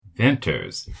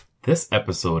Venters, this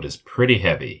episode is pretty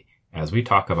heavy as we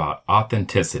talk about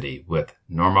authenticity with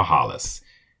Norma Hollis.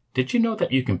 Did you know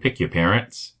that you can pick your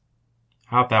parents?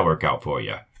 How'd that work out for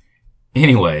you?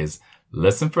 Anyways,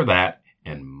 listen for that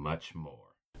and much more.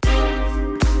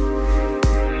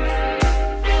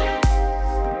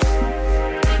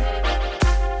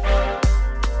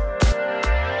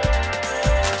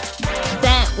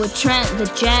 With Trent the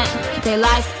Gent, they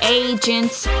life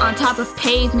agents on top of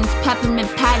pavements,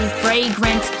 peppermint patty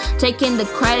fragrance, taking the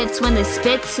credits when they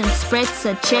spits and spritz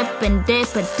a chip and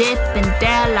dip and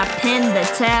dare I pin the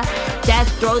tear,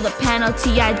 death throw the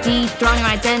penalty ID, throwing your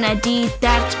identity,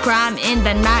 theft crime in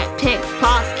the night, pick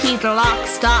pop, key the lock,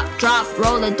 stop, drop,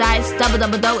 roll the dice,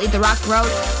 double dough, eat the rock road,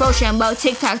 Rochambeau,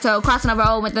 tic-tac-toe, crossing a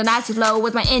road with the Nazi flow,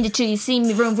 with my industry, you see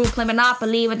me room, play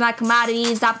Monopoly, with my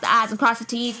commodities, stop the eyes and cross the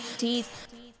T's.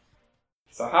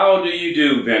 So how do you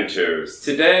do, Venters?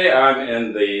 Today I'm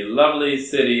in the lovely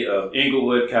city of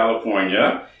Inglewood,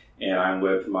 California, and I'm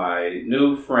with my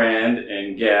new friend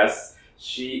and guest.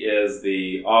 She is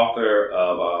the author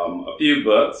of a few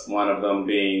books, one of them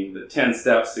being The 10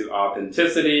 Steps to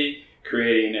Authenticity,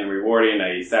 Creating and Rewarding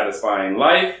a Satisfying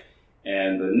Life.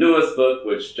 And the newest book,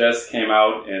 which just came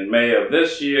out in May of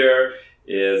this year,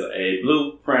 is A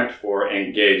Blueprint for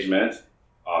Engagement,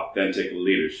 Authentic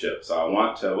Leadership. So I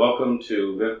want to welcome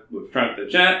to with Trent the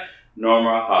Gent,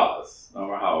 Norma Hollis.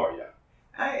 Norma, how are you?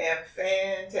 I am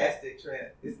fantastic, Trent.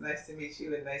 It's nice to meet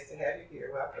you and nice to have you here.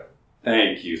 Welcome.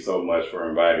 Thank you so much for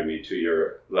inviting me to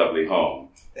your lovely home.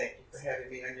 Thank you for having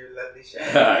me on your lovely show.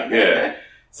 Good.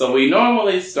 So we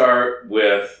normally start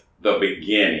with the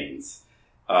beginnings.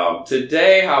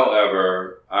 Today,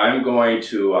 however, I'm going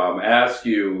to ask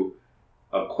you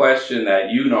a question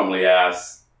that you normally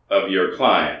ask of your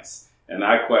clients. And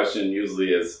that question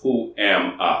usually is, who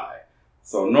am I?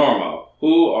 So Norma,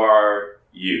 who are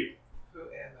you? Who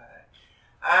am I?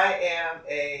 I am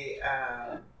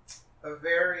a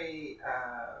very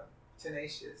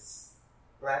tenacious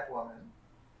Black woman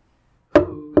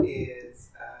who is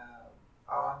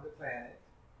on the planet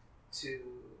to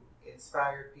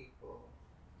inspire people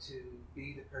to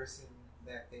be the person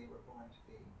that they were born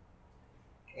to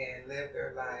be and live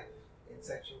their life in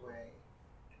such a way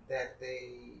that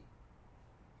they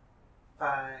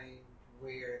find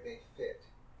where they fit.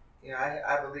 You know,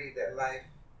 I believe that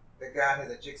God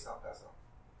has a jigsaw puzzle,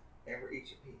 and we're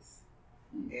each a piece.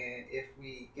 And if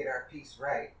we get our piece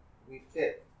right, we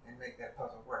fit and make that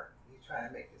puzzle work. He's trying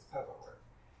to make this puzzle work.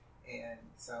 And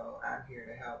so I'm here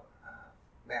to help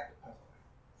map the puzzle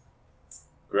out.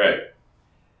 Great.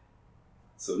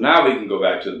 So now we can go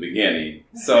back to the beginning.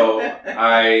 So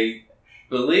I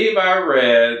believe I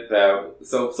read that,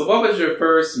 so what was your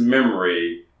first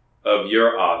memory of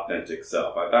your authentic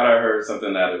self? I thought I heard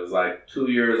something that it was like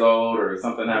 2 years old or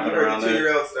something happened around there. You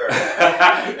heard the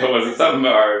 2-year-old story. Was it something,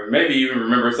 or maybe you even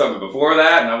remember something before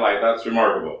that, and I'm like, that's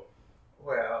remarkable.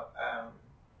 Well,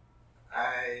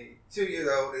 2 years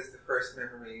old is the first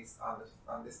memories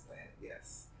on this planet,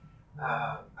 yes.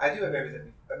 I do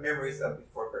have memories of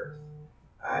before birth.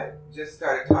 I just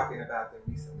started talking about them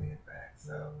recently, in fact,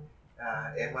 so...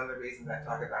 and one of the reasons I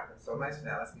talk about them so much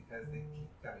now is because they keep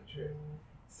coming true.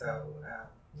 So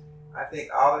I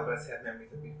think all of us have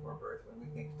memories of before birth when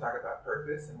we think to talk about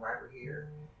purpose and why we're here.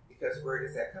 Because where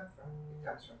does that come from? It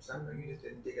comes from somewhere. You just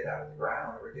didn't dig it out of the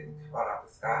ground, or it didn't fall out of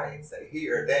the sky and say,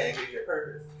 here, dang, here's your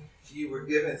purpose. You were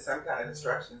given some kind of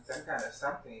instruction, some kind of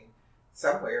something,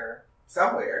 somewhere,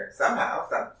 somehow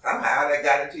that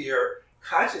got into your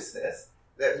consciousness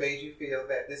that made you feel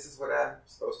that this is what I'm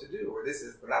supposed to do, or this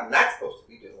is what I'm not supposed to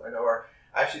be doing, or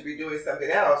I should be doing something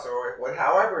else, or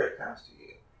however it comes to you.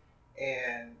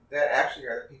 And that actually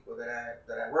are the people that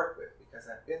I work with, because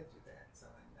I've been through that, so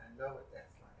I know what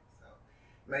that's like. So,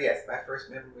 my first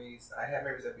memories, I have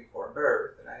memories of before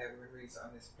birth, and I have memories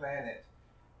on this planet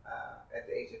at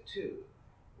the age of 2,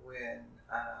 when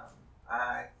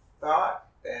I thought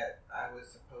that I was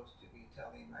supposed to be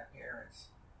telling my parents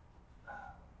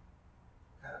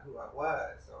kind of who I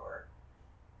was,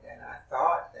 and I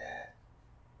thought that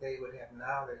they would have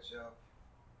knowledge of,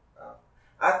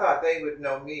 I thought they would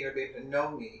know me or be able to know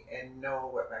me and know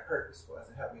what my purpose was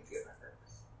and help me get my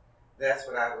purpose. That's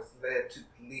what I was led to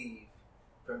believe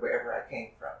from wherever I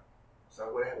came from.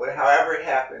 So however it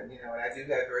happened, and I do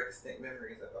have very distinct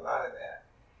memories of a lot of that.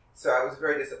 So I was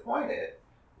very disappointed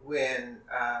when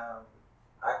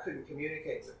I couldn't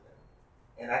communicate with them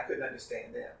and I couldn't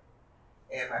understand them.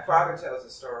 And my father tells a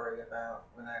story about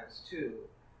when I was 2,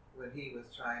 when he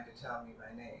was trying to tell me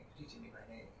my name, teaching me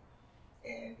my name.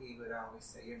 And he would always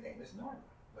say, your name is Norma.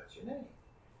 What's your name?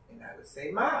 And I would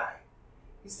say, Mai.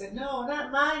 He said, no,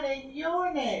 not my name,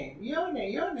 your name. Your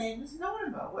name is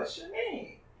Norma. What's your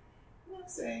name? And I'm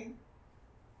saying,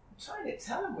 I'm trying to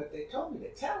tell him what they told me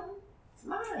to tell him. It's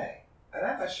mine. And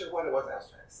I'm not sure what it was I was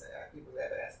trying to say. People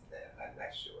have asked me that, and I'm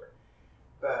not sure.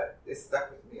 But it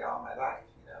stuck with me all my life,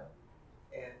 you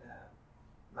know. And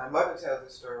my mother tells a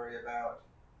story about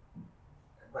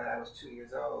when I was 2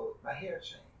 years old, my hair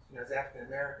changed. You know, as African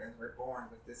Americans, we're born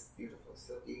with this beautiful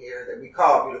silky hair that we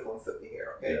call beautiful and silky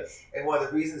hair, okay? Yes. And one of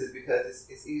the reasons is because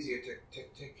it's easier to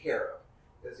take care of.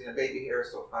 Because, you know, baby hair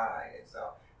is so fine, and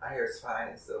so my hair is fine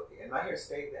and silky. And my hair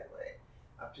stayed that way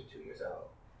up to 2 years old.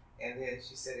 And then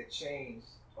she said it changed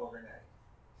overnight.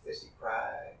 She said she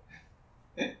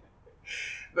cried.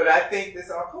 But I think this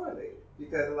all correlated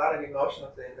because a lot of emotional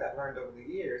things I've learned over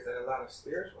the years, that a lot of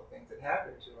spiritual things that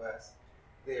happen to us,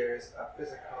 there's a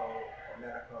physical or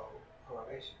medical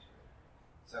correlation to it.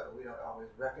 So we don't always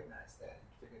recognize that and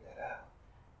figure that out.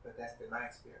 But that's been my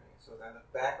experience. So as I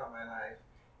look back on my life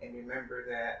and remember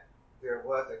that there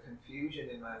was a confusion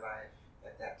in my life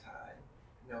at that time.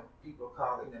 You know, people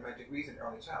call it, you know, my degree's in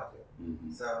early childhood.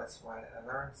 Mm-hmm. So that's why I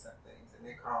learned some things. And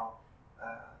they call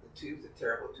the twos the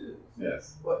terrible twos.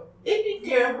 Yes. Well, it'd be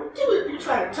terrible too if you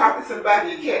try to talk to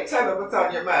somebody, you can't tell them what's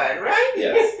on your mind, right?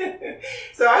 Yes.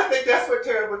 So I think that's what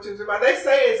terrible twos are about. They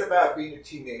say it's about being a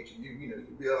teenager. You know,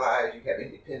 you realize you have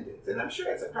independence, and I'm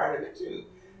sure it's a part of it too.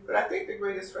 But I think the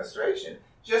greatest frustration,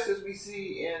 just as we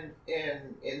see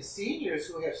in seniors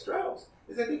who have strokes,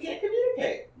 is that they can't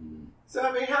communicate. Mm-hmm. So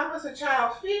I mean, how must a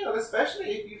child feel,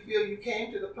 especially if you feel you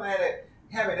came to the planet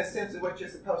having a sense of what you're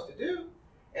supposed to do,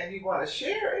 and you want to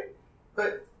share it,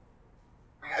 but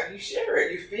how do you share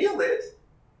it? You feel it,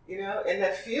 you know, and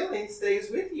that feeling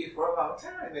stays with you for a long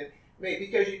time. And maybe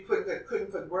because you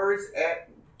couldn't put words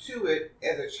to it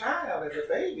as a child, as a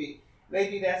baby,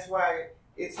 maybe that's why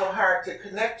it's so hard to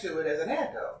connect to it as an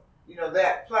adult. You know,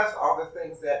 that plus all the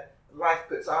things that life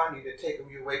puts on you to take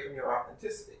you away from your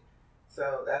authenticity.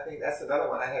 So I think that's another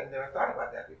one. I had never thought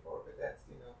about that before, but that's,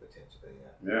 you know, potentially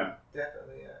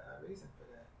definitely a reason for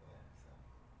that.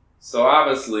 So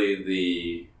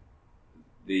obviously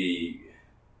the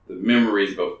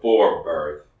memories before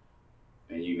birth,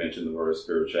 and you mentioned the word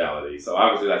spirituality. So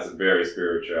obviously that's a very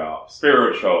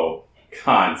spiritual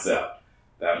concept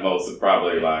that most are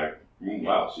probably like,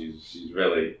 wow, she's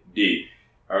really deep.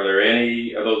 Are there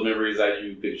any of those memories that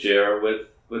you could share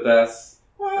with us?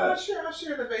 Well, I'll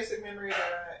share the basic memory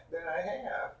that I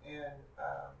have,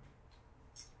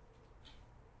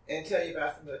 and tell you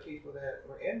about some of the people that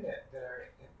were in that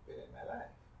have been in my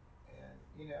life. And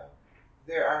you know,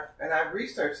 there are, and I've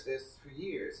researched this for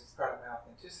years. It's part of my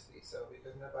authenticity. So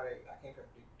because I came from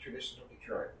traditional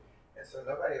Detroit, and so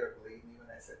nobody ever believed me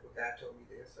when I said, "Well, God told me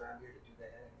this," or "I'm here to do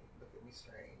that," and they looked at me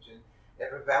strange and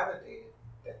never validated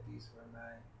that these were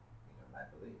my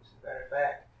beliefs. As a matter of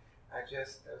fact, I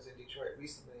was in Detroit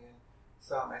recently and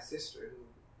saw my sister who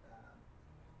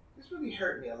this really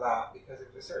hurt me a lot because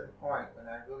at a certain point when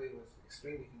I really was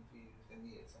extremely confused and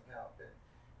needed some help, and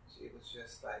it was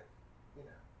just like, you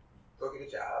know, go get a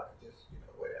job and just, you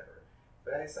know, whatever.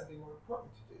 But I had something more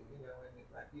important to do, you know, and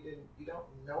like you don't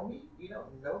know me, you don't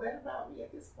know that about me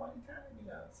at this point in time, you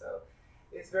know. So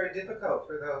it's very difficult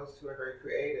for those who are very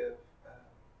creative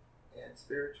and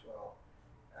spiritual.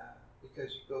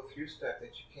 Because you go through stuff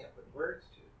that you can't put words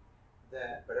to,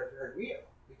 but are very real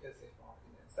because they fall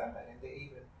from the inside, and they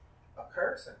even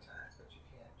occur sometimes, but you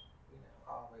can't, you know,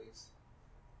 always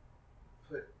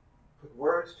put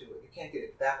words to it. You can't get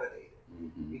it validated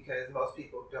because most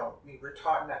people don't. We're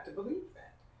taught not to believe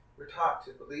that. We're taught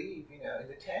to believe, you know, in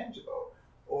the tangible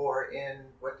or in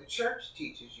what the church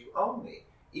teaches you only,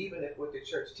 even if what the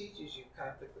church teaches you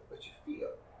conflicts with what you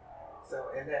feel. So,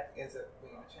 and that ends up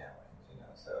being a challenge, you know.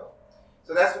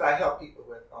 So that's what I help people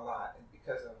with a lot, and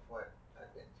because of what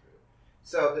I've been through.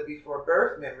 So the before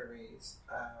birth memories,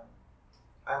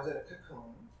 I was in a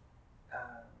cocoon,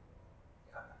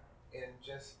 in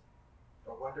just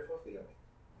a wonderful feeling,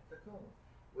 a cocoon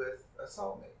with a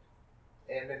soulmate.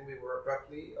 And then we were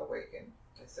abruptly awakened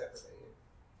and separated.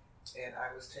 And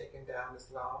I was taken down this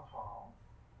long hall,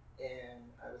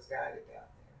 and I was guided down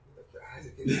there. Your eyes are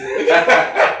getting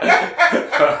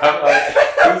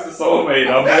Who's the soulmate?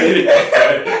 I'm waiting.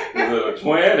 Is it a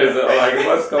twin? Is it like,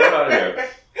 what's going on here?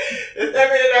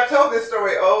 I've told this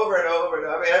story over and over and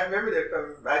over. I mean, I remembered it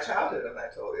from my childhood, and I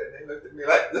told it, and they looked at me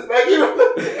like, just like you were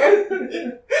looking at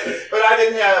me. But I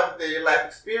didn't have the life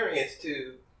experience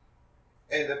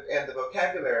and the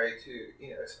vocabulary to,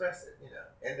 you know, express it, you know.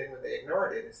 And then when they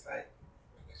ignored it, it's like,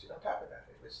 I guess you don't talk about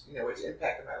it, which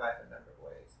impacted my life in a number of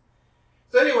ways.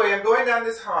 So anyway, I'm going down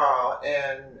this hall,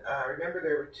 and I remember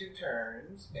there were two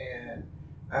turns, and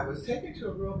I was taken to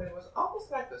a room and it was almost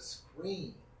like a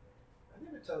screen. I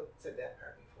never said that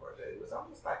part before, but it was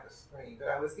almost like a screen. But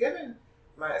I was given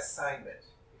my assignment,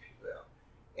 if you will,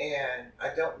 and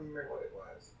I don't remember what it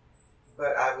was.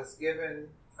 But I was given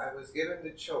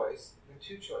the choice,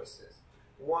 two choices.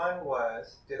 One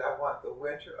was, did I want the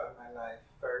winter of my life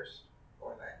first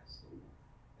or last?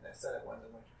 And I said I wanted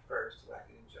the winter first so I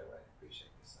could enjoy and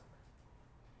appreciate the summer.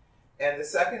 And the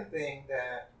second thing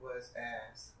that was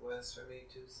asked was for me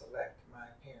to select my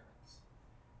parents.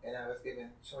 And I was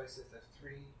given choices of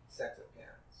 3 sets of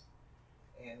parents.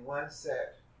 And one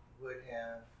set would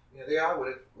have, they all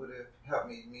would have helped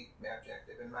me meet my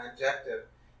objective. And my objective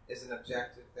is an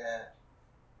objective that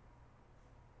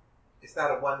it's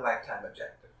not a one lifetime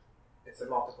objective. It's a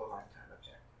multiple lifetime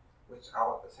objective, which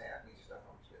all of us have. We just don't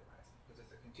always realize it because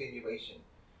it's a continuation.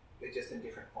 They're just in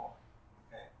different form.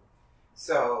 Okay.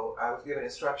 So I was given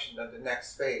instruction of the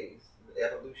next phase, the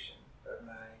evolution of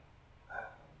my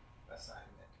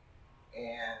assignment,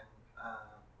 and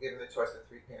given the choice of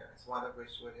 3 parents, one of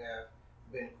which would have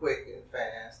been quick and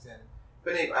fast,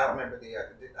 but anyway, I don't remember the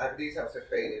other. These have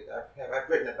faded. I've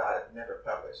written about it, never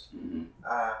published. Mm-hmm.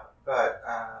 But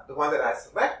the one that I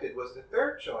selected was the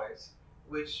third choice,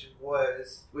 which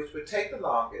would take the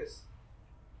longest,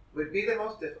 would be the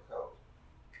most difficult,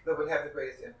 but would have the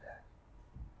greatest impact.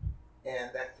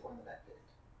 And that's the one that I picked.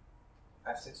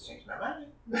 I've since changed my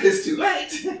mind, but it's too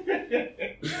late.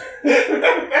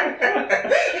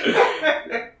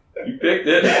 You picked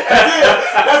it.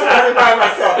 That's what I remind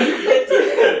myself. You picked it.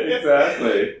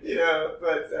 Exactly.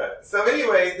 But so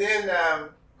anyway, then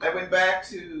I went back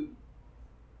to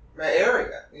my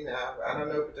area. I don't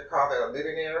know what to call that, a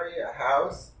living area, a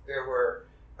house. There were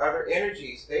other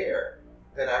energies there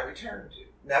that I returned to.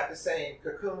 Not the same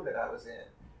cocoon that I was in,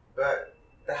 but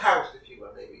the house, if you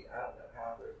will, maybe. I don't know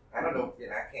how. I don't know.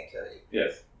 I can't tell you.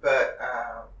 Yes. But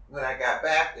when I got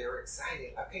back, they were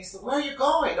excited. Okay, so where are you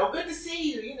going? Oh, good to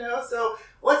see you. So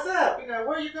what's up? Where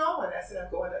are you going? I said,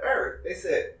 I'm going to Earth. They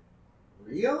said,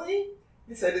 really?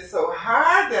 He said, it's so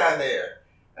hard down there.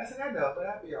 I said, I know, but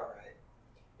I'll be all right.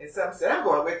 And some said, I'm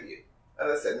going with you.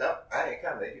 Others said, no, I ain't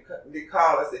coming. You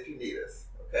call us if you need us.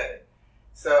 Okay?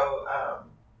 So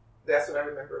that's what I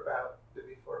remember about the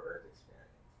before birth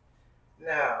experience.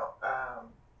 Now,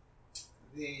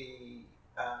 the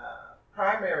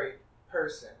primary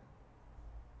person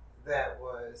that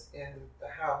was in the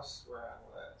house where I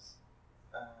was,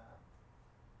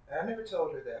 and I never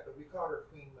told her that, but we called her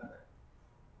Queen Mother.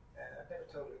 And I've never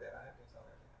told her that. I have to tell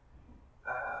her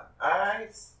that. I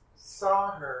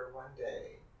saw her one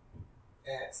day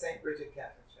at St. Bridget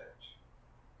Catholic Church.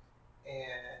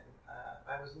 And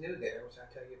I was new there, which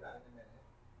I'll tell you about in a minute.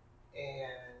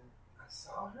 And I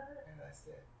saw her and I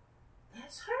said,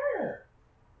 that's her.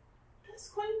 That's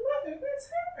Queen Mother. That's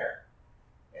her.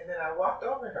 And then I walked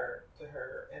over to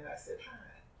her and I said,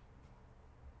 hi.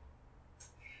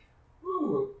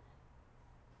 Ooh.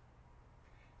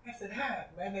 I said, hi,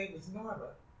 my name is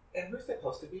Norma, and we're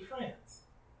supposed to be friends.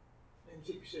 And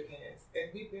she shook hands,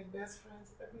 and we've been best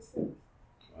friends ever since.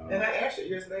 Wow. And I asked her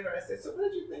years later, I said, so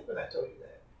what did you think when I told you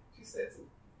that? She says,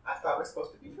 I thought we're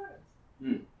supposed to be friends.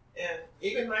 Hmm. And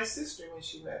even my sister, when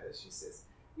she met us, she says,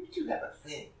 you two have a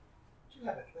thing. You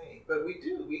have a thing. But we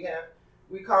do.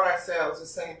 We call ourselves the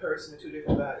same person in 2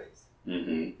 different bodies.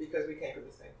 Mm-hmm. Because we came from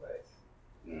the same place.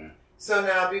 Yeah. So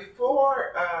now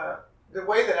before, the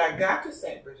way that I got to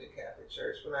St. Bridget Catholic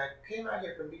Church, when I came out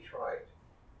here from Detroit,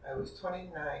 I was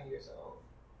 29 years old.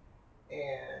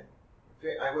 And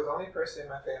I was the only person in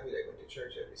my family that went to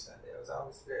church every Sunday. I was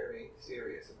always very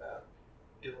serious about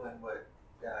doing what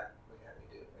God would have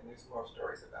me do. And there's more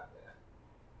stories about that.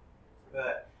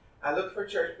 But I looked for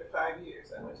church for 5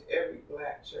 years. I went to every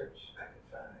black church I could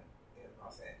find in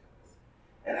Los Angeles.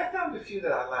 And I found a few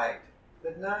that I liked,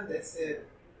 but none that said,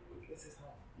 this is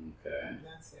home. Okay.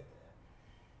 None said that.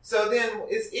 So then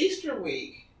it's Easter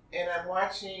week, and I'm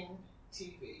watching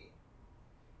TV,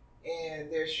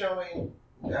 and they're showing,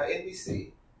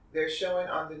 NBC, they're showing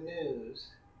on the news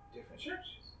different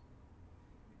churches.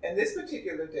 And this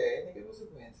particular day, I think it was a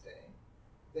Wednesday,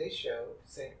 they showed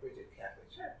St. Bridget Catholic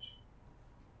Church.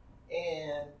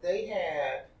 And they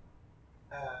had,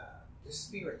 the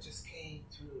Spirit just came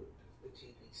through the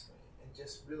TV screen and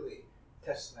just really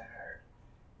touched my heart.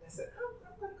 And I said, oh,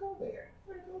 I'm going to go there.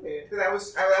 Because that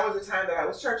was the time that I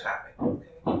was church hopping. Okay,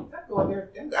 I'm going there.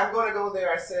 I'm going to go there.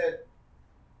 I said,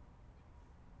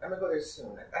 I'm going to go there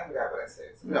soon. I forgot what I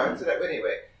said. No, so that,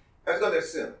 anyway, I was going there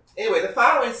soon. Anyway, the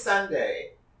following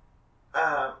Sunday,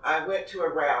 I went to a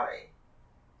rally.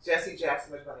 Jesse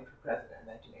Jackson was running for president in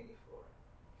 1984.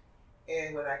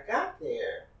 And when I got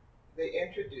there, they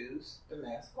introduced the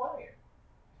mass choir.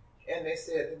 And they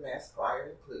said the mass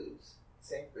choir includes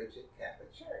St. Bridget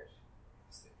Catholic Church. I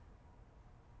said,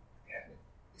 Catholic,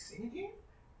 you singing here?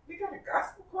 You got a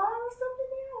gospel choir or something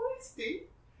there? Oh, that's deep.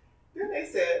 Then they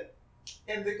said,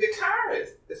 and the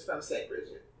guitarist is from St.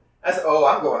 Bridget. I said, oh,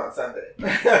 I'm going on Sunday.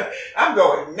 I'm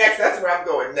going next. That's where I'm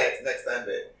going next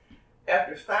Sunday.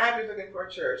 After 5 years looking for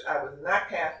a church, I was not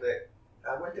Catholic.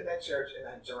 I went to that church and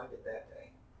I joined it that day.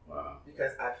 Wow.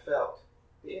 Because I felt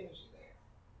the energy there.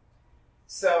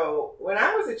 So when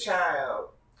I was a child,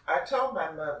 I told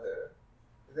my mother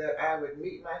that I would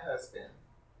meet my husband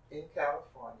in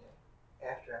California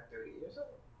after I'm 30 years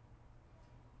old.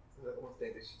 Another one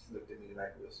thing that she looked at me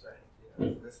like real strange. You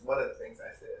know? That's one of the things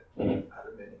I said out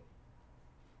of many.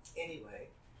 Anyway,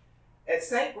 at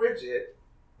St. Bridget,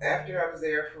 after I was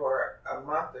there for a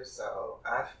month or so,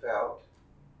 I felt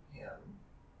him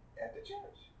at the church.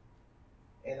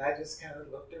 And I just kind of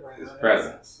looked around. His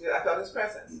presence. I felt his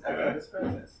presence. Okay. I felt his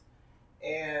presence.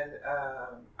 And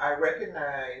I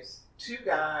recognized two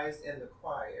guys in the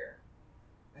choir.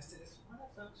 I said, it's one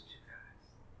of those two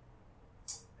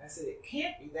guys. I said, it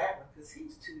can't be that one because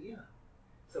he's too young.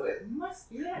 So it must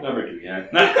be that one. Never too young.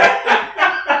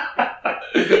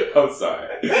 I'm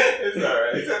sorry. It's all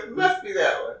right. So it must be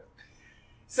that one.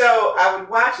 So I would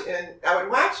watch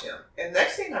him. And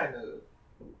next thing I knew,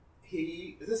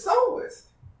 he is a soloist.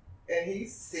 And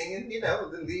he's singing,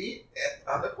 the lead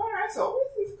on the choir. I said, oh,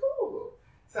 this is cool.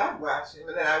 So I watched him.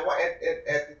 And then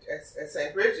at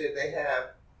St. Bridget, they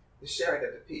have the sharing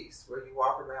of the peace, where you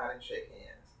walk around and shake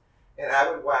hands. And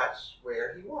I would watch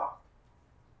where he walked.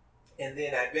 And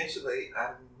then eventually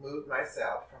I moved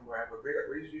myself from where I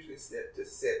would usually sit to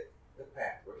sit the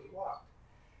path where he walked.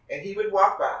 And he would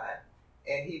walk by,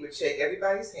 and he would shake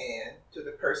everybody's hand to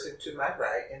the person to my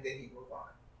right, and then he'd move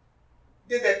on.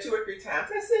 Did that 2 or 3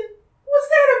 times. I said, what's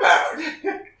that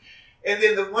about? And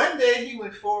then the one day he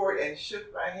went forward and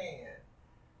shook my hand.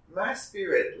 My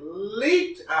spirit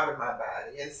leaped out of my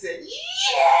body and said,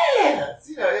 yes!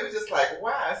 It was just like,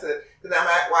 wow. I said, because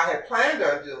what I had planned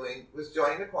on doing was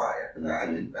joining the choir.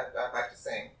 Mm-hmm. I like to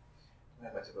sing. I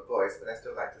don't have much of a voice, but I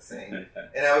still like to sing.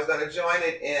 And I was going to join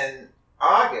it in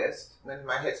August when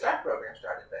my Head Start program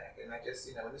started back. And I just,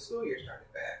 when the school year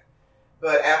started back.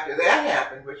 But after that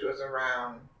happened, which was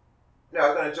around, I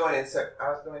was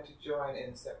going to join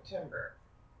in September.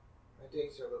 My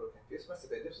dates are a little confused. Must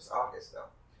have been, this was August though.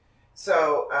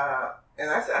 So, and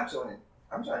I said, I'm going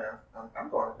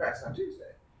to practice on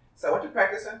Tuesday. So I went to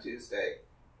practice on Tuesday,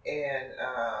 and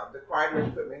the choir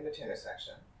director put me in the tenor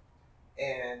section.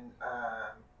 And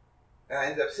I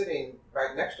ended up sitting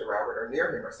right next to Robert or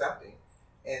near him or something.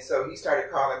 And so he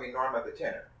started calling me Norma the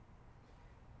tenor.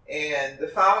 And the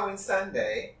following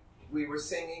Sunday, we were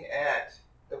singing at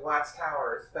the Watts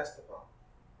Towers Festival.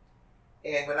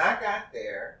 And when I got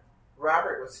there,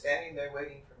 Robert was standing there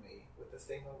waiting for me with a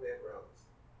single red rose.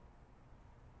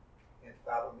 And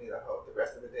followed me the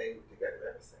rest of the day. We were together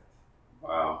ever since.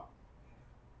 Wow.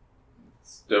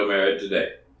 Still married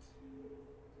today?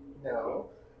 No.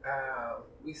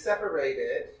 We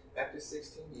separated after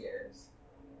 16 years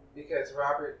because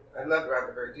I loved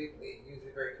Robert very deeply. He was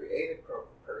a very creative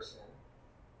person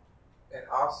and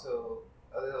also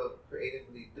a little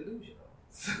creatively delusional.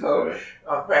 So,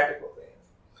 on practical things.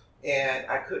 And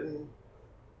I couldn't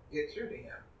get through to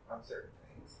him on certain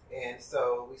things. And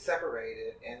so we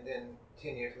separated, and then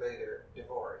 10 years later,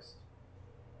 divorced.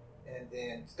 And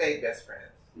then stayed best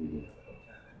friends the whole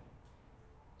time.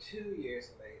 2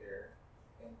 years later,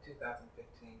 in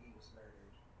 2015, he was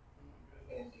murdered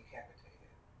and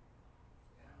decapitated.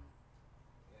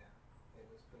 Yeah, it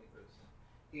was pretty gruesome.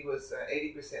 He was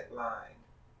 80% blind,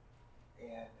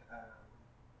 and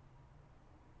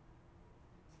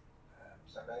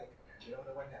you don't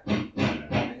know what happened.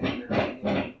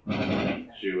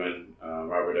 Did you and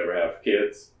Robert ever have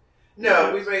kids?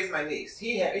 No, we raised my niece.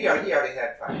 He already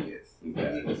had 5 kids.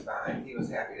 Okay. He was fine. He was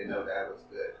happy to know that I was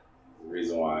good. The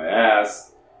reason why I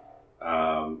asked,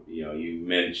 you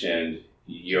mentioned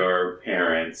your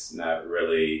parents not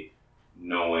really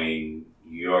knowing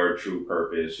your true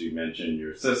purpose. You mentioned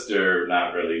your sister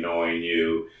not really knowing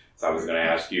you. So I was going to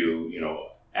ask you,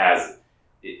 as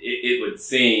it would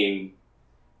seem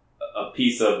a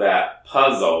piece of that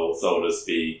puzzle, so to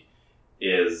speak,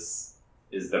 is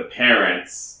the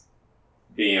parents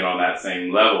being on that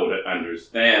same level to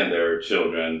understand their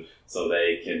children so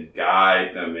they can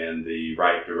guide them in the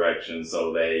right direction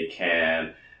so they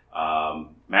can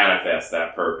manifest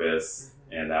that purpose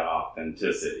and that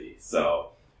authenticity.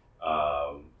 So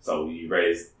you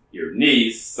raised your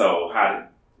niece. So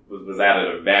was that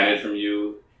an advantage from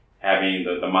you having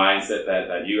the mindset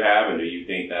that you have? And do you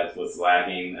think that's what's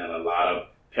lacking in a lot of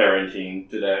parenting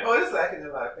today? Oh, it's lacking in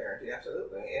a lot of parenting,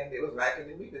 absolutely. And it was lacking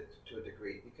in me to a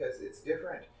degree because it's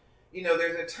different. You know,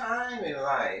 there's a time in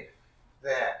life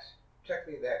that,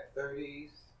 particularly that 30s,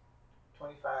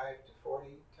 25 to 40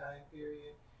 time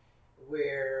period,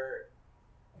 where,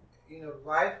 you know,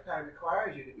 life kind of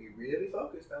requires you to be really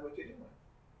focused on what you're doing.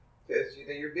 Because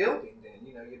you're building then,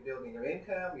 you know, you're building your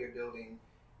income, you're building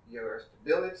your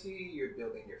stability, you're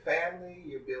building your family,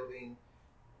 you're building,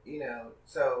 you know,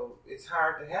 so it's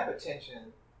hard to have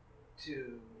attention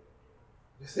to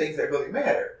the things that really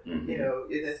matter. Mm-hmm. You know,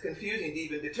 it's confusing to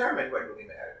even determine what really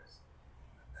matters.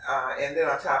 And then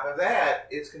on top of that,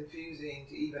 it's confusing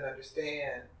to even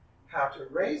understand how to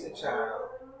raise a child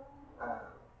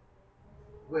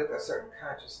with a certain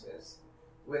consciousness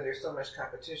when there's so much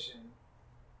competition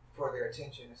for their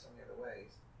attention in so many other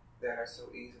ways that are so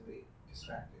easily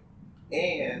distracted.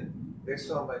 And there's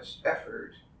so much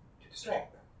effort to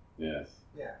distract them. Yes.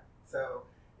 Yeah. So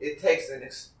it takes an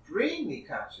extremely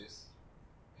conscious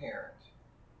parent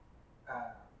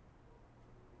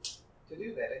to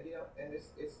do that, and you know, and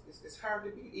it's hard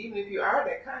to be. Even if you are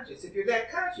that conscious, if you're that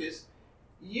conscious,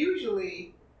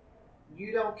 usually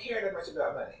you don't care that much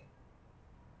about money,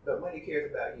 but money cares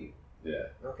about you. Yeah.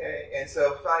 Okay, and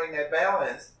so finding that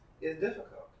balance is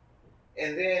difficult.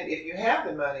 And then if you have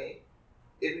the money,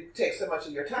 it takes so much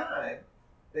of your time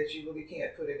that you really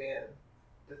can't put it in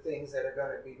the things that are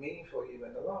going to be meaningful to you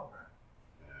in the long run.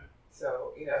 Yeah.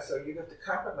 So, you know, so you have to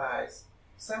compromise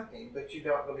something, but you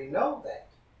don't really know that,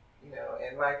 you know,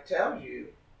 and life tells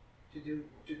you to do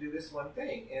this one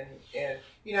thing. And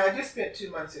you know, I just spent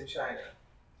 2 months in China,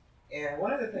 and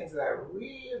one of the things that I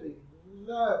really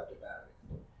loved about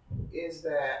it is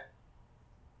that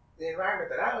the environment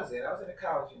that I was in a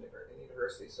college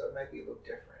university, so it might be a little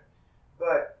different,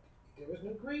 but there was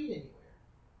no greed anywhere,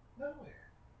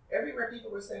 nowhere. Everywhere people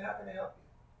would say, how can I help you?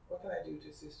 What can I do to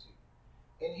assist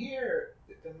you? And here,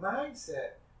 the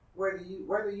mindset, whether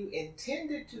you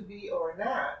intended to be or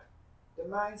not, the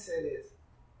mindset is,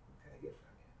 what can I get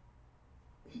from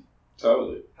you?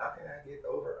 Totally. How can I get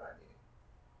over on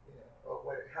you? You know, or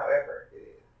however it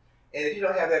is. And if you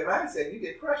don't have that mindset, you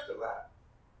get crushed a lot.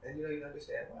 And you don't even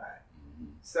understand why.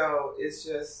 Mm-hmm. So it's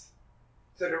just,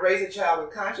 so to raise a child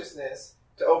with consciousness,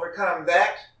 to overcome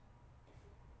that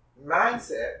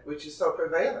mindset, which is so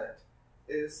prevalent,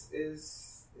 is a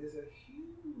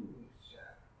huge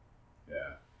job.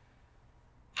 Yeah.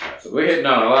 So we're hitting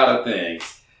on a lot of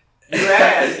things.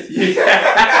 Yes.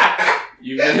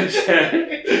 You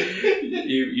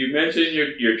mentioned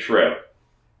your trip.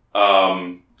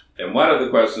 And one of the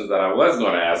questions that I was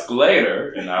going to ask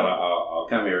later, and I'll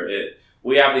come here.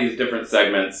 We have these different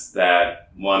segments that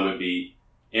one would be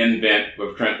invent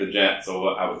with Trent the Gent. So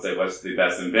I would say, what's the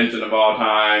best invention of all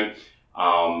time?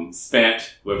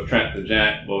 Spent with Trent the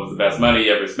Gent. What was the best money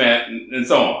you ever spent? And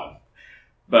so on.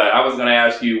 But I was going to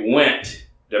ask you, went,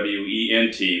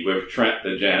 W-E-N-T, with Trent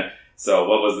the Gent. So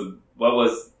what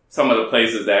was some of the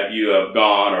places that you have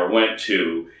gone or went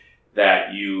to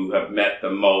that you have met the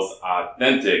most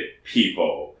authentic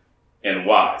people, and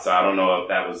why? So I don't know if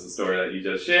that was the story that you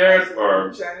just shared,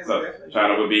 or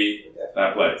China would be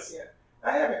that place. Yeah,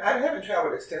 I haven't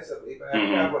traveled extensively, but I've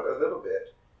traveled a little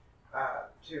bit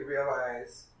to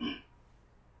realize,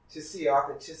 to see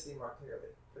authenticity more clearly.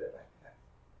 Put it like that.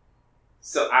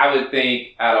 So I would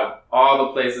think, out of all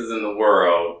the places in the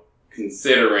world,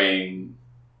 considering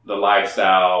the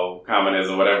lifestyle,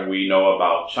 communism, whatever we know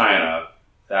about China,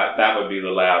 that would be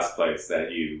the last place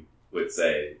that you would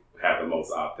say have the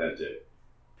most authentic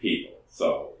people.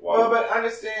 So, but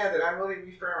understand that I'm really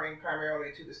referring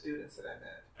primarily to the students that I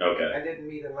met. Okay. I didn't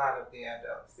meet a lot of the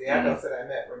adults. The adults that I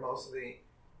met were mostly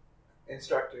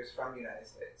instructors from the United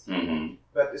States. Mm-hmm.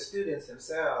 But the students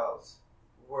themselves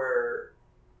were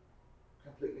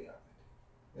completely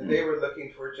authentic. And they were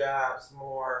looking for jobs,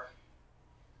 more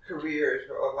careers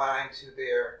aligned to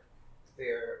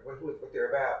what they're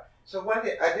about. So one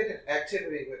day I did an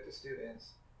activity with the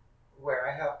students where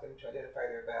I helped them to identify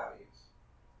their values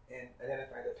and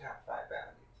identify their top 5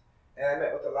 values. And I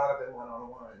met with a lot of them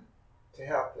one-on-one to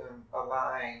help them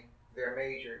align their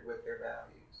major with their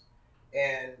values.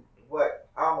 And what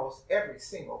almost every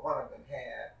single one of them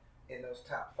had in those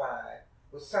top 5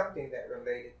 was something that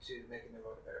related to making the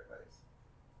world a better place.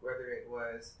 Whether it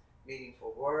was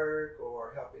meaningful work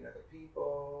or helping other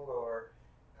people or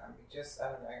I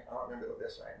don't remember the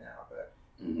list right now, but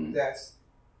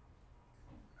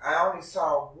I only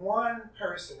saw one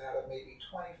person out of maybe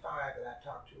 25 that I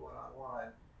talked to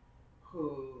one-on-one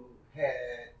who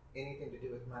had anything to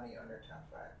do with money on their top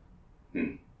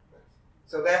 5.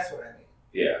 So that's what I mean.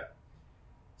 Yeah.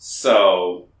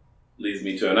 So leads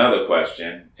me to another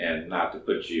question, and not to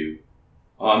put you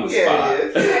on the spot. Yeah,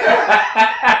 it is.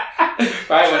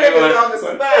 Right, On the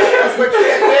spot. That's what you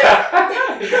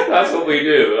get. That's what we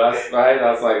do. That's right.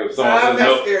 That's like if someone I'm says not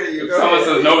no. scared of you. If Go someone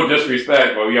ahead. says no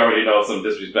disrespect, well, we already know some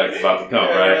disrespect is about to come,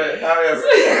 right? However.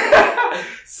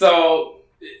 So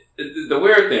the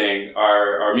weird thing,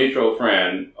 our mutual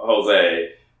friend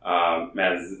Jose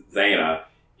Mazana,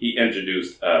 he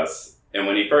introduced us, and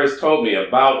when he first told me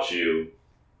about you,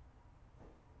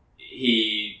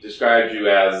 he described you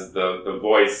as the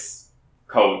voice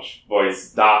coach,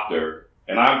 voice doctor,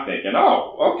 and I'm thinking,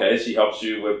 oh, okay, she helps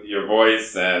you with your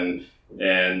voice and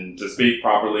to speak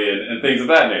properly and things of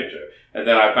that nature. And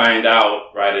then I find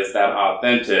out, right, it's that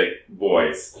authentic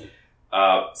voice.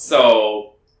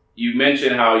 So you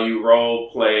mentioned how you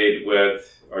role played with,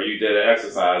 or you did an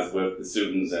exercise with the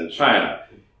students in China.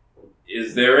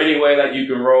 Is there any way that you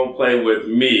can role play with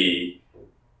me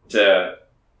to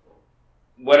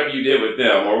whatever you did with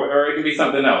them, or it can be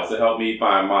something else to help me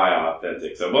find my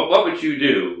authentic? So what would you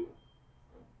do,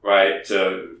 right,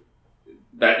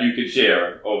 that you could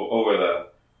share over the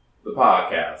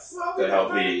podcast Well, to help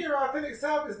finding me? your authentic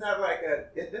self is not like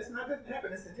doesn't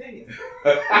happen instantaneously.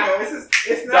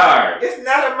 It's not. Darn. It's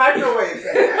not a microwave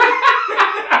thing.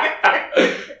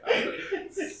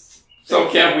 So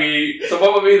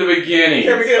what would be the beginning?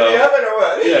 Can we get in the oven or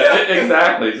what? Yeah,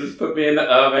 exactly. Just put me in the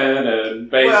oven and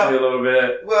bake me a little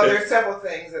bit. Well, there's several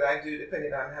things that I do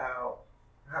depending on how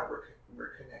we're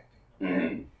connecting. Okay?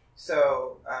 Mm-hmm.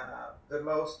 So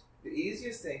the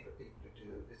easiest thing for people to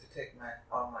do is to take my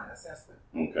online assessment.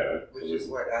 Okay. Which is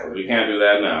what I would. We can't do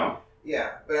that now.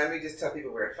 Yeah, but let me just tell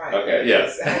people where to find it. Okay,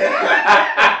 yes.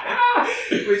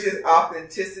 Which is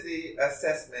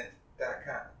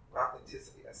authenticityassessment.com.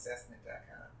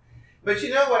 Authenticityassessment.com. But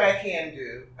you know what I can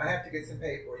do? I have to get some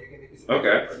paper. You can get some paper.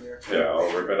 Okay. Yeah,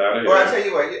 I'll rip it out of here. Or I'll tell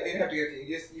you what, you don't have to get it.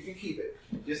 You can keep it.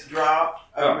 Just draw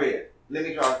a grid. Let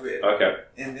me draw a grid. Okay.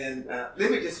 And then let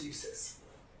me just use this.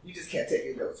 You just can't take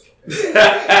your notes.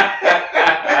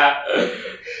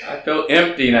 I feel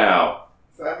empty now.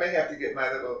 So I may have to get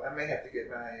my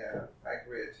my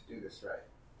grid to do this right.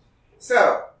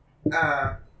 So,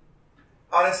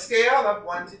 on a scale of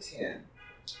 1 to 10,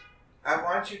 I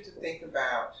want you to think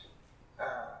about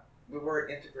the word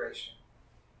integration.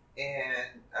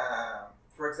 And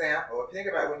for example, think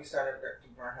about when you started to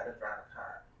learn how to drive a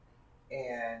car,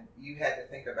 and you had to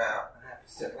think about, I have to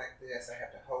sit like this, I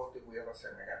have to hold the wheel a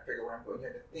certain way, I got to figure where I'm going.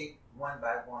 You had to think one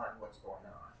by one what's going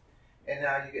on. And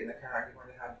now you get in the car and you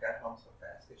wonder how you got home so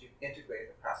fast because you've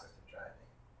integrated the process of driving.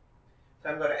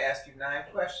 So I'm going to ask you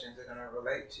 9 questions that are going to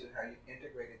relate to how you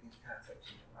integrated these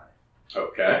concepts in your life.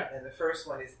 Okay. And the first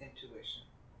one is intuition.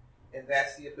 And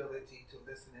that's the ability to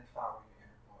listen and follow your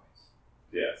inner voice.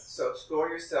 Yes. So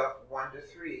score yourself 1 to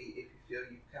 3 if you feel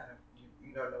you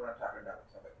don't know what I'm talking about.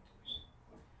 I'm talking about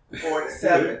intuition. 4 to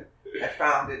 7, I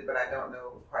found it, but I don't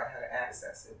know quite how to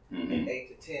access it. Mm-hmm. And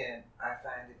 8 to 10, I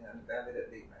find it and I let it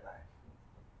lead my life.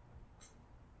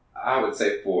 I would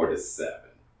say 4 to 7.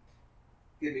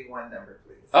 Give me one number,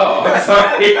 please. Oh, I'm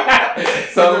sorry.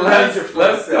 So let's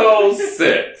go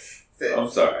 6. 6. I'm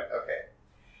sorry. Okay.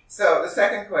 So the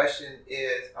second question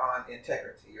is on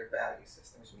integrity, your value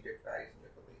systems, your values and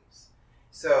your beliefs.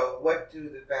 So what do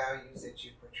the values that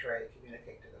you portray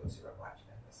communicate to those who are watching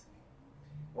and listening?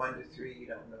 1 to 3, you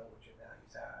don't know what your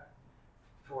values are.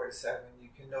 4 to 7, you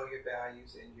can know your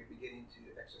values and you're beginning to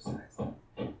exercise them.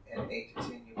 And 8 to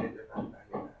 10, you live your life by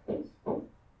your values.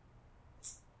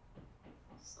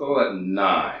 Let's go at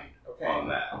 9 Okay. on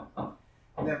that.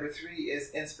 Number 3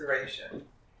 is inspiration.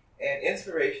 And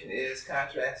inspiration is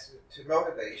contrasted to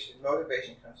motivation.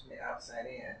 Motivation comes from the outside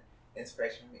in,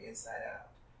 inspiration from the inside out.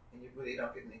 And you really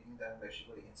don't get anything done unless you're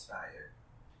really inspired.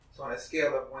 So on a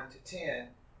scale of 1 to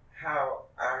 10, how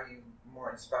are you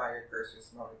more inspired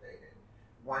versus motivated?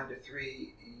 1 to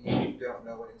 3, you don't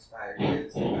know what inspired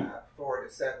is. 4 to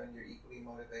 7, you're equally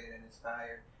motivated and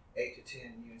inspired. 8 to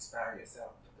 10, you inspire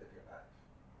yourself to live your life.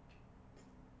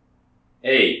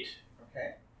 8.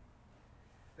 Okay.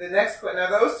 The next now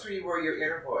those 3 were your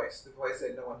inner voice, the voice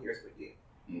that no one hears but you.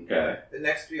 Okay. The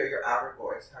next 3 are your outer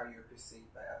voice, how you're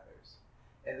perceived by others.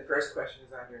 And the first question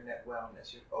is on your net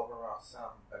wellness, your overall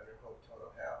sum of your whole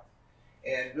total health.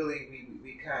 And really,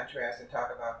 we contrast and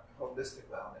talk about holistic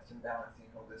wellness and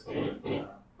balancing holistic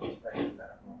perspective,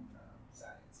 medical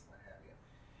science, what have you.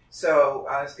 So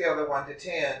on a scale of 1 to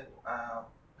 10,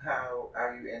 how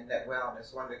are you in net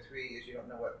wellness? 1 to 3 is you don't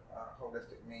know what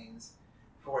holistic means.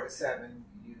 4 to 7,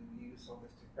 you use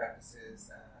holistic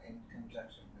practices in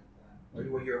conjunction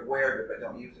with, or you're aware of it but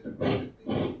don't use it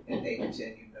effectively. And 8 to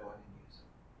 10, you know it and use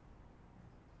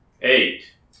it. 8.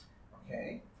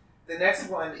 Okay. The next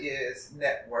one is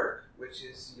network, which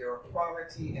is your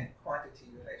quality and quantity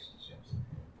relationships.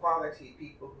 Quality,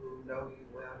 people who know you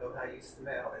well, know how you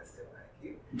smell, and still like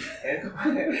you.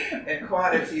 And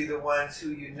quantity, the ones who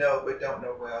you know but don't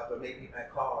know well, but maybe you might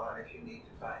call on if you need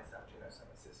to find something or some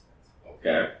assistance.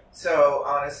 Okay. So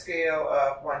on a scale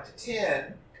of 1 to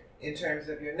 10, in terms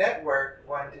of your network,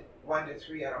 1 to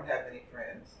 3, I don't have many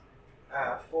friends.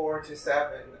 4 to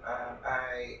 7,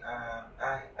 I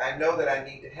know that I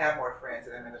need to have more friends,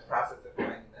 and I'm in the process of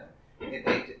finding them. And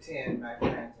 8 to 10, my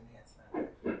friends enhance my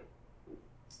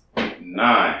life.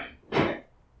 9. Okay.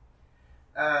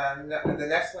 The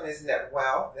next one is net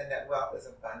wealth. And net wealth is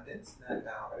abundance, not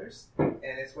dollars, and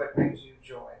it's what brings you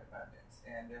joy and abundance.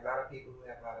 And there are a lot of people who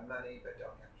have a lot of money but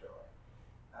don't have joy.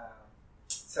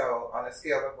 So on a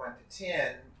scale of 1 to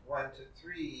 10, 1 to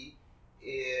 3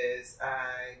 is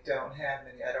I don't have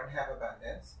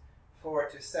abundance. 4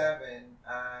 to 7,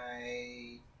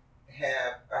 I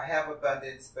have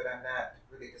abundance, but I'm not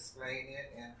really displaying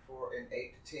it. And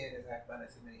 8 to 10 is I have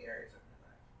abundance in many areas of my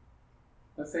life.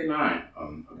 Let's say 9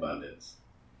 on abundance.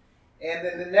 And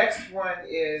then the next one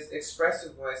is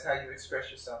expressive voice, how you express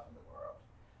yourself in the world.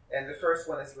 And the first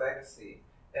one is legacy.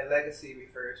 And legacy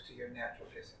refers to your natural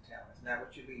gifts and talents, not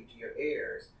what you leave to your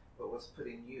heirs, but what's put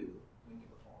in you when you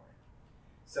were born.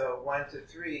 So 1 to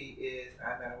 3 is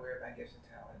I'm not aware of my gifts and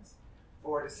talents.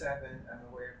 4 to 7, I'm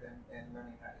aware of them and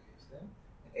learning how to use them.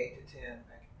 And 8 to 10,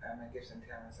 my gifts and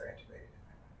talents are integrated in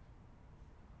my life.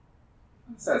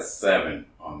 Let's say 7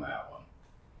 on that one.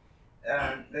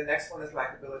 The next one is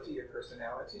likability, your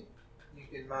personality.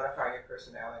 You can modify your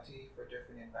personality for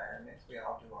different environments. We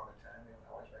all do all the time. We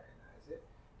don't always recognize it.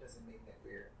 Doesn't mean that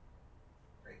we're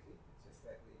crazy. It's just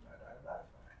that we know how to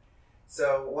modify.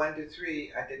 So 1 to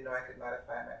 3, I didn't know I could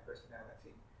modify my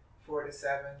personality. 4 to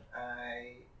 7,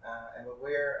 I am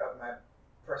aware of my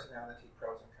personality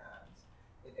pros and cons.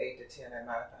 And 8 to 10, I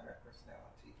modify my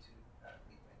personality to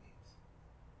meet my needs,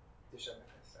 to show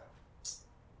myself.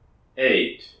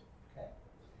 8.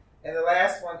 And the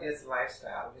last one is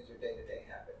lifestyle, which is your day-to-day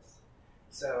habits.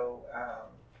 So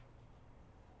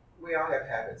we all have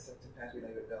habits, and sometimes we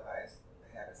don't even realize the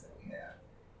habits that we have.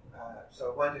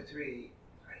 So 1 to 3,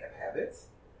 I have habits.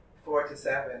 4 to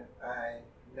 7, I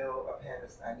know of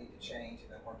habits I need to change,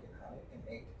 and I'm working on it. And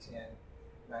 8 to 10,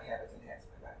 my habits enhance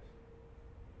my life.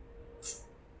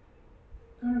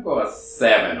 I'm going to go a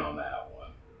 7 on that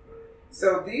one.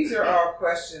 So these are all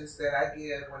questions that I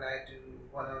give when I do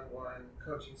one-on-one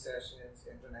coaching sessions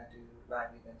and when I do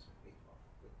live events with people,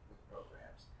 with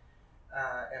programs.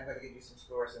 I'm going to give you some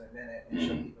scores in a minute and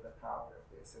show people the power of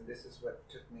this. And this is what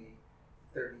took me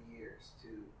 30 years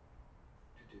to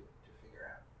figure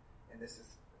out. And this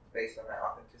is based on my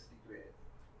authenticity grid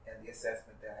and the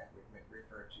assessment that I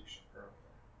referred to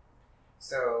earlier.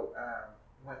 So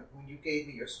when you gave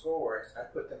me your scores, I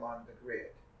put them on the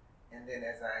grid. And then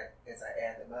as I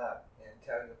add them up and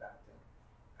tell you about them,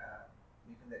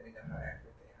 you can let me know how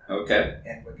accurate they are. Okay.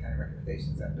 And what kind of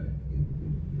recommendations I'm going to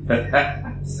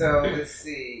give. So let's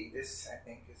see. This I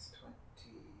think is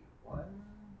 21,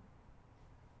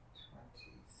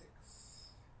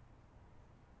 26,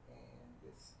 and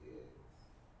this is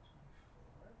 24,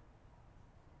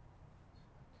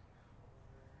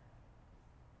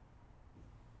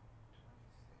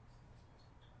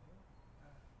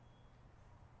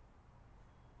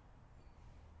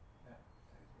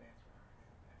 26,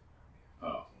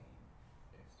 Oh.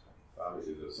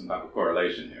 Obviously, there's some type of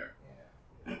correlation here.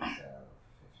 Yeah. So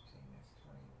 15 is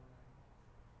 21.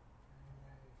 And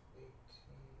that is 18.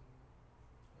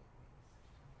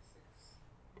 26.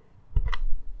 15,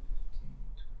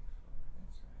 24.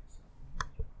 That's right. So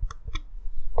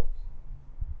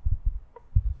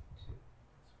 2.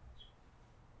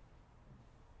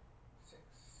 That's 6.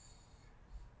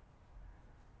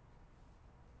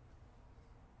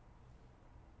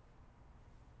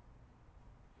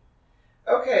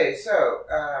 Okay, so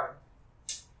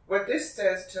what this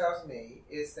tells me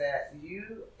is that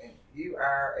you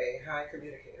are a high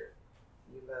communicator.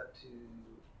 You love to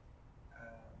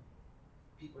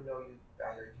people know you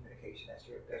by your communication.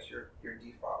 That's your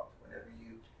default whenever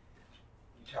you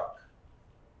talk.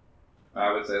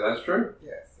 I would say that's true.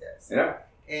 Yes. Yeah.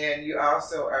 And you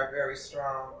also are very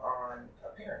strong on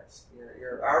appearance.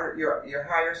 Your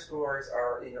higher scores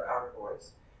are in your outer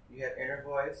voice. You have inner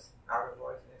voice, outer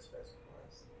voice, and expressive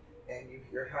voice. And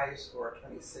your highest score,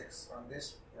 26, on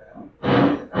this round.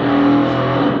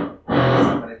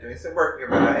 Someone is doing some work here,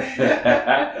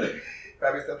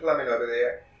 probably some plumbing over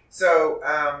there. So,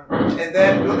 and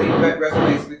that really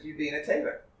resonates with you being a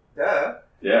tailor. Duh.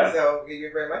 Yeah. So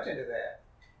you're very much into that.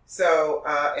 So,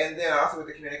 and then also with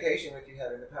the communication with you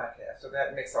having the podcast. So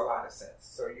that makes a lot of sense.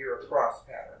 So you're a cross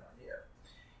pattern on here.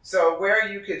 So where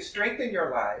you could strengthen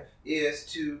your life is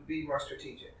to be more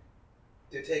strategic,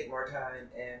 to take more time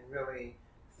and really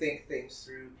think things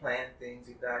through, plan things,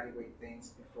 evaluate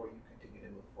things before you continue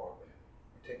to move forward.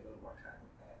 And take a little more time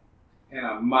with that. And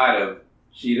I might have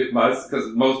cheated because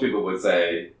most people would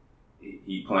say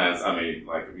he plans. I mean,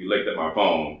 like if you looked at my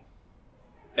phone,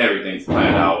 everything's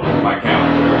planned out on my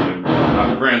calendar. And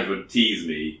my friends would tease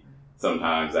me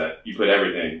sometimes that you put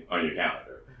everything on your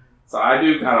calendar. So I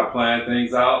do kind of plan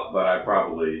things out, but I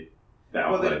probably downplay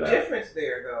that. Well, the difference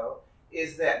there, though,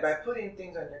 is that by putting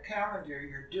things on your calendar,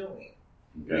 you're doing.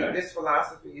 Okay. This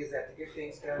philosophy is that to get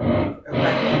things done,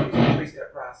 it's a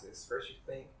three-step process. First you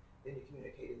think, then you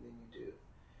communicate, and then you do.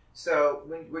 So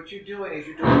what you're doing is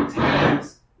you're doing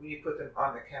tasks when you put them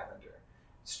on the calendar.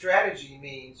 Strategy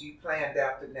means you planned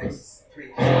out the next 3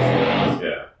 to 6 months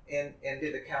and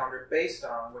did the calendar based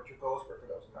on what your goals were for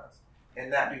those months,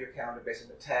 and not do your calendar based on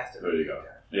the tasks that there you go. done.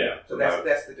 Yeah. So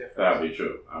that's the difference. That'd be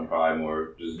true. I'm probably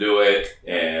more just do it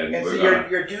and so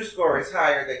your do score is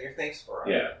higher than your think score.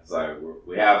 Yeah, it's like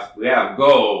we have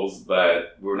goals,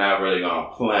 but we're not really gonna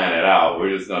plan it out.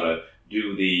 We're just gonna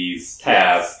do these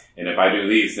tasks, and if I do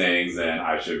these things, then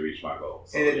I should reach my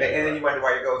goals. So, and then you wonder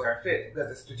why your goals aren't fit because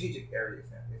the strategic areas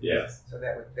now. Yes. So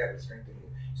that would strengthen you.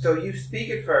 So you speak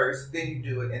it first, then you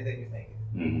do it, and then you think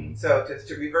it. Mm-hmm. So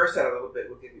to reverse that a little bit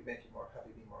will make you help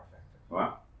you be more effective.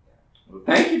 Wow. Well,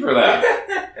 thank you for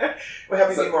that. Will help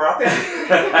you be more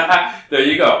authentic. There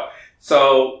you go.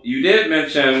 So you did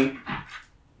mention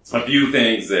a few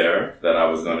things there that I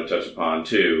was going to touch upon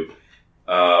too.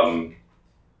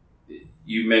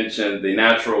 You mentioned the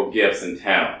natural gifts and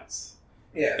talents.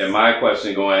 Yes. And my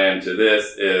question going into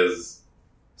this is,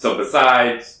 so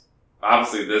besides,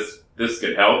 obviously this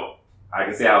could help. I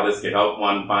can see how this could help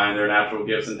one find their natural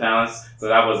gifts and talents. So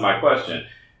that was my question.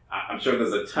 I'm sure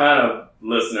there's a ton of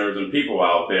listeners and people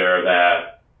out there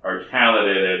that are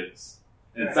talented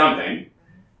in something,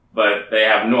 but they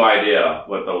have no idea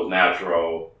what those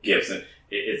natural gifts and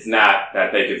it's not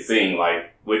that they could sing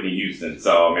like Whitney Houston.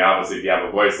 So, I mean, obviously if you have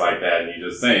a voice like that and you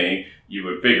just sing, you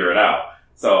would figure it out.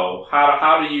 So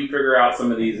how do you figure out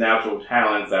some of these natural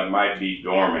talents that might be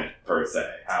dormant per se?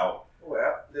 How?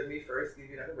 Well, let me first give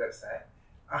you another website.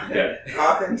 Okay.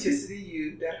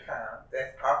 AuthenticityU.com.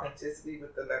 That's authenticity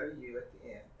with the letter U at the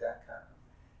end.com.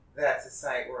 That's a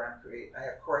site where I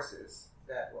have courses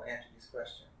that will answer these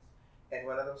questions. And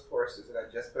one of those courses that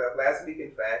I just put up last week,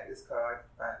 in fact, is called,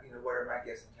 What Are My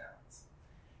Gifts and Talents?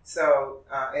 So,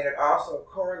 and it also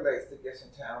correlates the gifts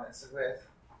and talents with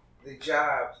the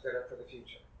jobs that are for the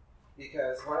future.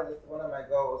 Because one of my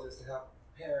goals is to help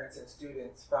parents and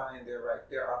students find their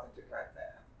authentic life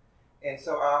path. And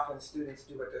so often students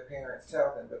do what their parents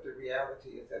tell them, but the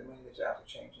reality is that many of the jobs are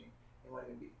changing and won't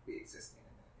even be existing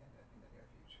in the near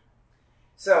future.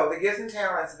 So the gifts and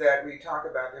talents that we talk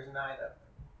about, there's 9 of them.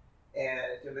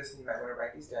 And if you're listening, you might want to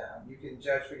write these down. You can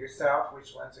judge for yourself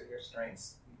which ones are your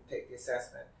strengths. You can take the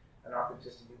assessment on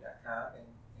authenticity.com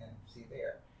and see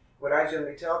there. What I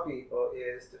generally tell people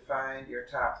is to find your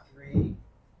top 3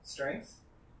 strengths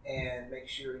and make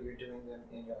sure you're doing them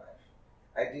in your life.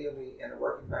 Ideally in a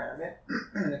work environment,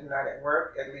 and if not at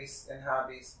work, at least in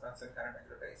hobbies on some kind of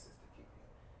regular basis to keep you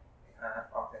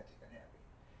authentic and happy.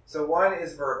 So one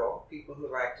is verbal, people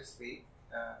who like to speak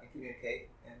and communicate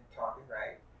and talk and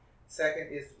write. Second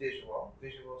is visual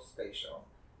spatial.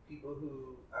 People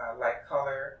who like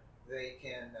color, they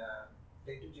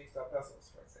do jigsaw puzzles,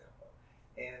 for example.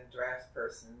 And draft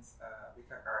persons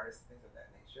become artists, things of that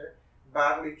nature.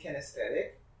 Bodily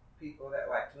kinesthetic, people that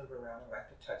like to move around and like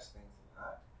to touch things a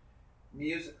lot.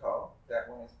 Musical, that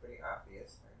one is pretty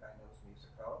obvious, everybody knows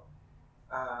musical.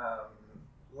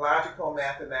 Logical,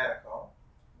 mathematical,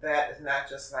 that is not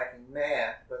just liking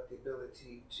math, but the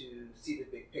ability to see the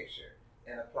big picture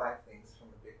and apply things from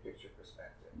a big picture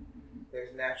perspective.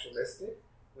 There's naturalistic,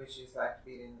 which is like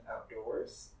being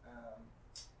outdoors.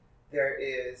 There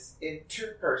is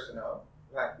interpersonal,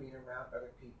 like being around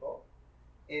other people.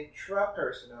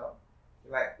 Intrapersonal,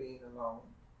 like being alone.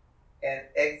 And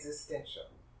existential.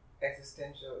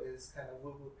 Existential is kind of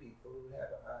woo-woo people who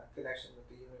have a connection with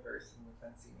the universe and with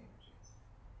unseen energies.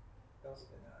 Those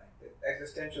are the 9. The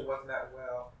existential was not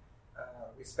well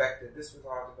respected. This was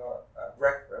all developed,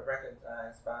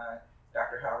 recognized by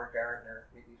Dr. Howard Gardner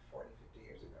maybe 40, 50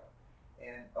 years ago.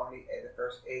 And only the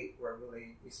first 8 were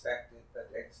really respected,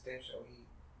 but the existential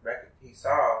he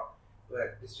saw,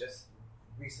 but it's just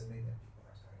recently that people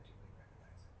are starting to really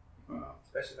recognize it. Wow.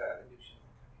 Especially the new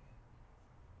children coming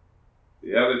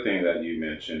in. The other thing that you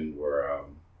mentioned were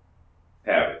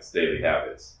habits, daily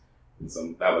habits.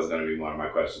 So that was going to be one of my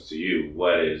questions to you.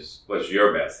 What's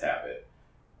your best habit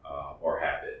or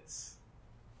habits?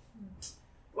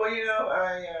 Well,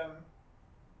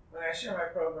 when I share my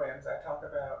programs, I talk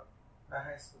about my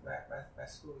high school, my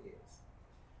school years.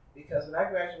 Because when I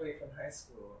graduated from high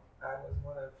school, I was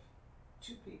one of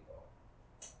 2 people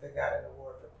that got an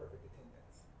award for perfect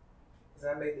attendance. Because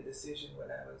I made the decision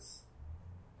when I was,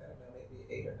 I don't know, maybe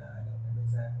 8 or 9, I don't remember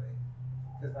exactly.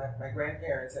 Because my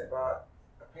grandparents had bought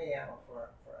a piano for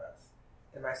us.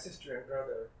 And my sister and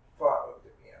brother fought over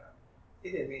the piano.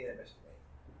 It didn't mean that much to me.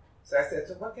 So I said,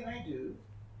 so what can I do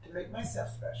to make myself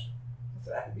special?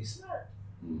 So I can be smart.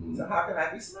 Mm-hmm. So how can I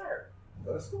be smart?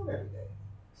 Go to school every day.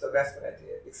 So that's what I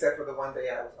did, except for the one day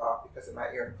I was off because of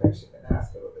my ear infection in the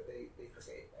hospital, but they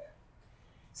forgave that.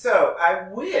 So I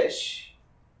wish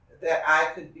that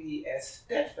I could be as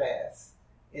steadfast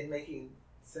in making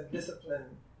some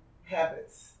disciplined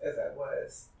habits as I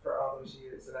was for all those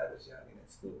years that I was young and in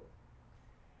school.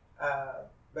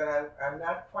 But I'm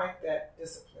not quite that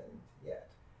disciplined yet.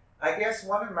 I guess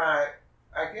one of my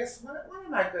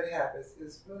good habits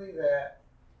is really that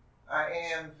I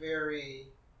am very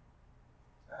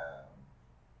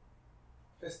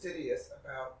fastidious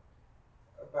about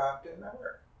doing my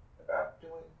work, about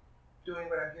doing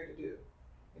what I'm here to do.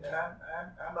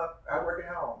 I work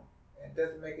at home, and it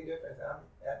doesn't make a difference. I'm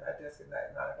at my desk at 9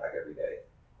 o'clock every day,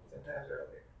 sometimes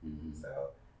earlier. Mm-hmm.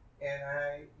 So, and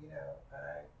I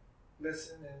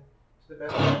listen and to the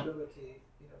best of my ability,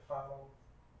 follow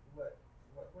what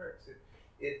works.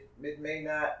 It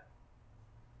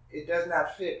does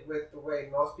not fit with the way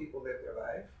most people live their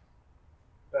life,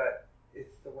 but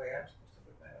it's the way I'm supposed to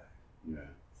live my life. Yeah.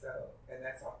 So, and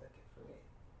that's authentic for me.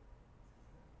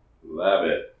 Love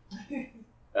it.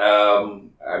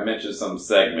 I mentioned some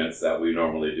segments that we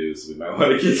normally do, so we might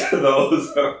want to get to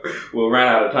those. We'll run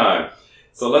out of time.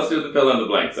 So let's do the fill in the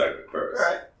blank segment first.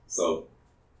 All right. So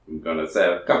I'm going to say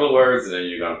a couple of words, and then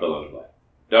you're going to fill in the blank.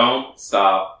 Don't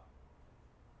stop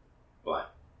blank.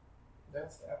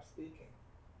 Don't stop speaking.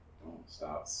 Don't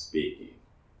stop speaking.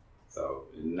 So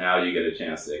now you get a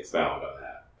chance to expound on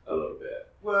that a little bit.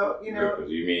 Well, Because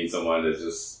you mean someone that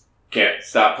just can't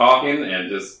stop talking and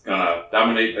just gonna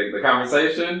dominate the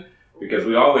conversation? Because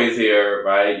we always hear,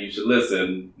 right, you should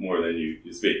listen more than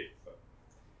you speak. So.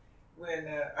 When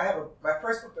my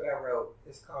first book that I wrote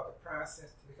is called The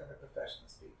Process to Become a Professional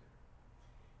Speaker.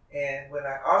 And when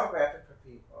I autograph it for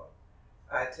people,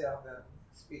 I tell them,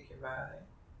 speak your mind,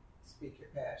 speak your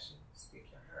passion, speak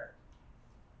your heart.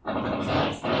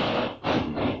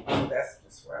 So that's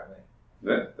just where I went.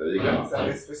 Yeah, there you go. So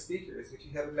it's for speakers. If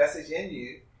you have a message in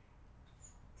you,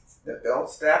 don't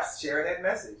stop sharing that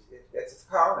message. It's a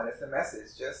call and it's a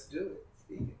message. Just do it.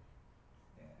 Speak it.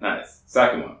 Yeah. Nice.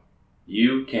 Second one.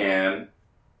 You can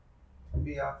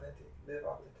be authentic. Live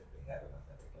authentically. Have an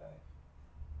authentic life.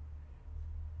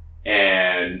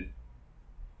 And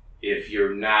if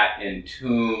you're not in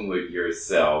tune with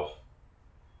yourself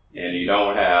and you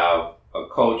don't have a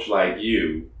coach like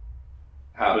you,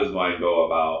 how does one go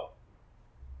about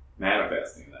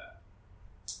manifesting that?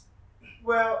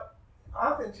 Well,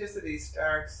 authenticity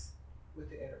starts with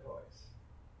the inner voice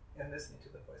and listening to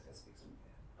the voice that speaks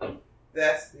within.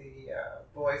 That's the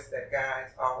voice that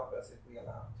guides all of us if we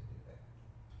allow it to do that.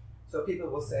 So people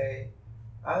will say,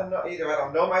 I don't know, either I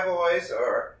don't know my voice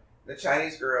or the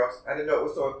Chinese girls, I didn't know it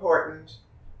was so important.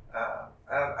 I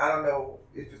don't know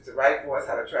if it's the right voice,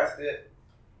 how to trust it.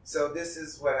 So this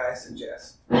is what I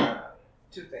suggest.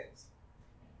 2 things.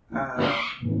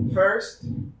 First,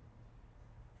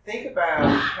 think about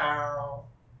how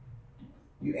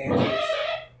you answer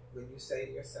yourself when you say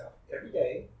to yourself every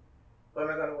day, what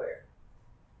am I going to wear?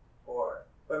 Or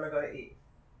what am I going to eat?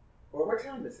 Or what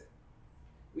time is it?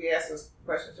 We ask those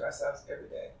questions to ourselves every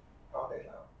day, all day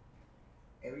long.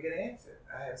 And we get an answer.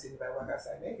 I haven't seen anybody walk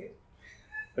outside naked.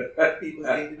 People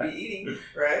seem to be eating,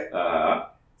 right?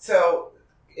 So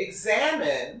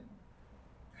examine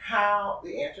how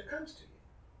the answer comes to you.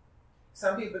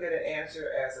 Some people get an answer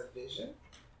as a vision.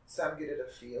 Some get it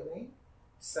a feeling.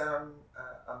 Some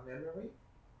a memory.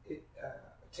 A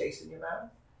taste in your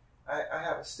mouth. I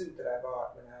have a suit that I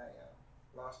bought when I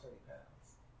lost 30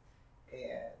 pounds.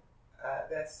 And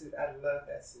that suit, I love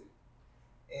that suit.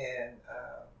 And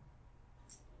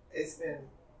it's been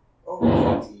over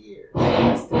 20 years.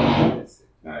 I still wear that suit.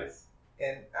 Nice.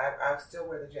 And I still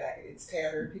wear the jacket. It's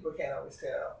tattered. People can't always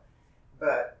tell.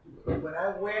 But when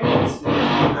I wear that suit,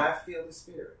 I feel the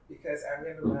spirit. Because I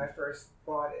remember when I first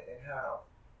bought it and how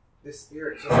the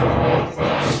spirit just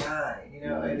didn't shine,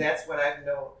 And that's when I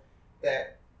know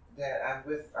that I'm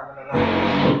in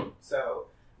alignment. So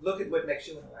look at what makes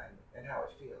you in alignment and how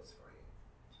it feels for you.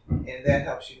 And that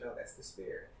helps you know that's the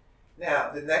spirit.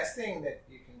 Now, the next thing that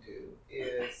you can do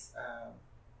is,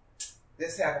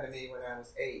 this happened to me when I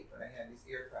was 8, when I had these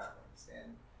ear problems,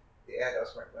 and the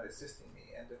adults weren't assisting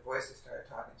me, and the voices started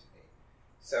talking to me.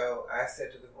 So I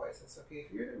said to the voices, okay,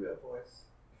 if you're the real voice,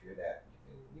 if you're that,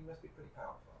 you must be pretty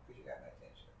powerful because you got my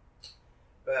attention.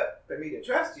 But for me to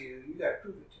trust you, you got to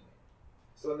prove it to me.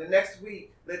 So in the next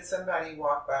week, let somebody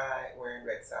walk by wearing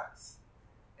red socks,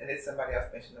 and let somebody else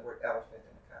mention the word elephant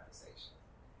in a conversation.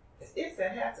 And if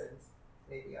that happens,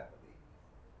 maybe I believe you.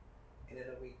 And in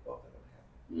a week, both of them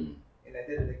happened. And I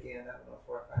did it again, I don't know,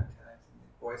 4 or 5 times. And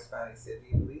the voice finally said, do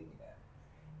you believe me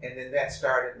now? And then that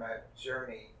started my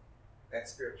journey, that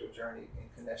spiritual journey in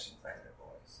connection with finding a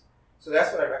voice. So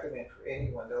that's what I recommend for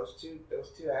anyone, those two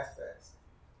aspects,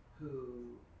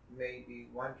 who may be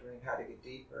wondering how to get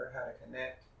deeper, how to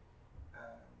connect,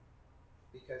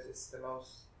 because it's the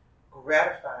most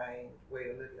gratifying way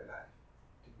to live your life,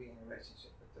 to be in a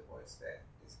relationship with the voice that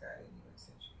is guiding you and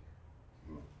sent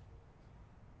you here.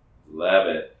 Love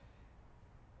it.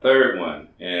 Third one,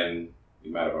 and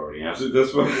you might have already answered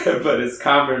this one, but it's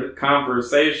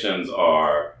conversations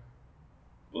are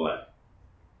blank.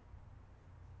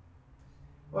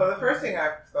 Well, the first thing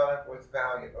I thought of was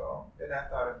valuable, then I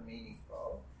thought of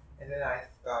meaningful, and then I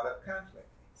thought of conflicting.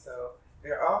 So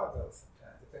there are all of those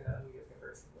sometimes, depending on who you're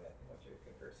conversing with and what you're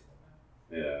conversing about.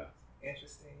 Yeah.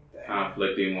 Interesting.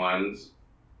 Conflicting ones,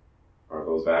 are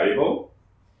those valuable?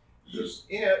 Just,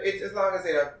 it's as long as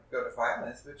they don't go to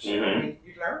violence, but I mean,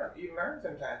 you learn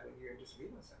sometimes when you're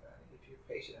disagreeing with somebody, if you're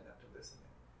patient enough to listen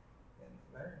and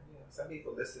learn. Some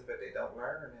people listen, but they don't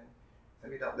learn, and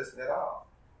some people don't listen at all.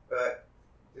 But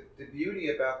the beauty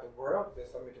about the world is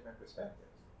there's so many different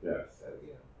perspectives. Yeah. So,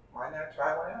 why not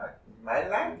try one out? You might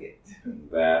like it.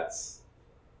 That's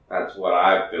what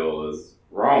I feel is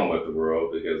wrong with the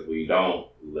world, because we don't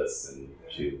listen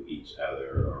to each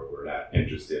other, or we're not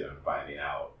interested in finding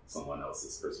out someone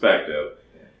else's perspective.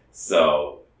 Yeah.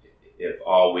 So if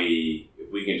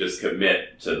we can just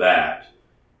commit to that,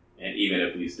 and even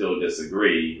if we still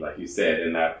disagree, like you said,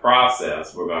 in that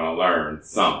process, we're going to learn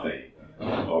something.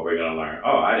 Or we're going to learn,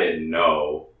 I didn't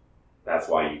know that's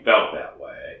why you felt that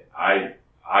way. I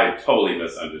totally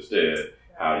misunderstood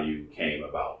how you came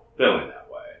about feeling that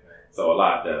way. So a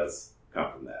lot does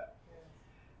come from that.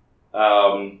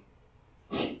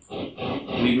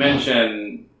 We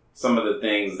mentioned some of the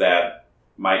things that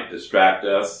might distract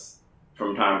us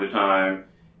from time to time.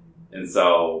 And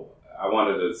so I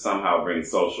wanted to somehow bring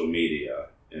social media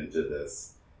into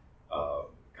this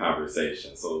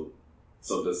conversation. So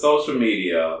the social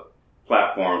media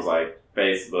platforms like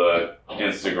Facebook,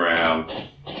 Instagram,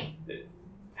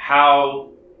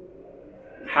 how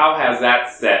has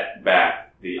that set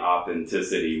back the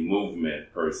authenticity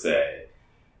movement per se?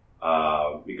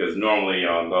 Because normally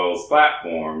on those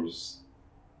platforms,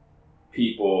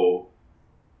 people,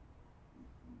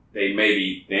 they may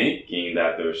be thinking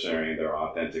that they're sharing their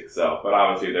authentic self, but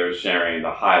obviously they're sharing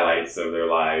the highlights of their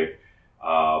life,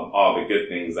 all the good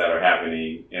things that are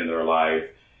happening in their life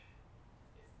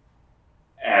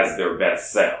as their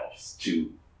best selves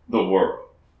to the world.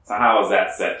 So how is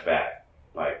that set back,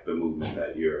 like the movement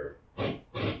that you're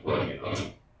working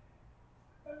on?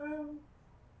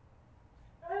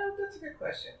 That's a good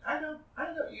question. I don't.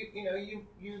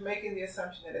 You're making the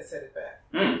assumption that it set it back.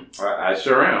 I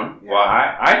sure am. Yeah. Well,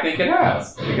 I think it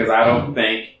has, because I don't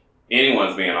think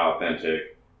anyone's being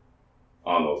authentic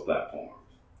on those platforms.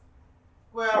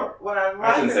 Well, what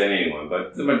I shouldn't say anyone,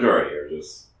 but the majority are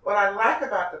just. What I like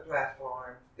about the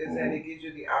platform is that it gives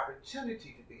you the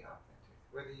opportunity to be authentic.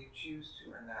 Whether you choose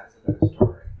to or not is another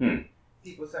story.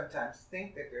 People sometimes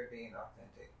think that they're being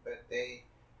authentic, but they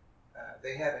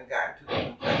haven't gotten to the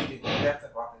complexity, the depth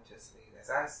of authenticity as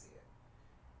I see it.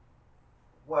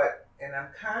 And I'm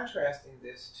contrasting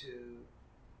this to,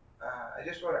 I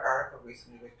just wrote an article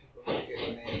recently which people can get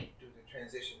when they do the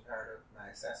transition part of my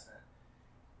assessment,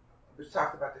 which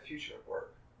talked about the future of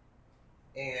work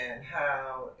and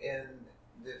how in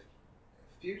the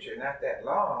future, not that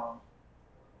long,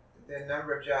 the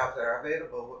number of jobs that are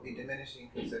available will be diminishing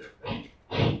considerably.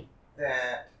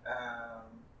 That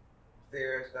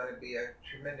there's going to be a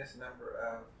tremendous number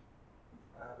of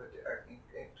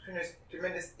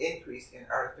tremendous increase in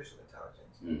artificial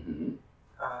intelligence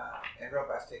and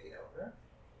robots taking over.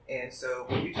 And so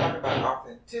when you talk about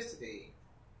authenticity,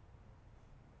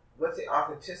 what's the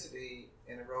authenticity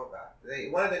in a robot?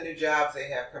 One of the new jobs they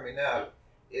have coming up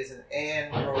is an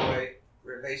Android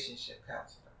relationship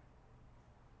counselor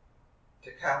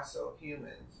to counsel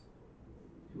humans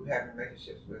who have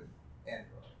relationships with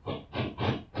Android.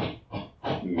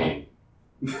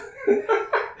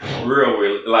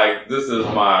 real, like, this is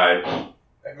my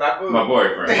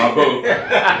boyfriend, my boo.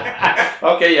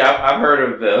 Okay, yeah, I've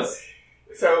heard of this.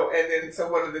 So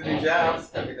one of the new jobs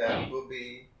coming up will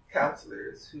be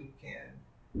counselors who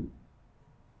can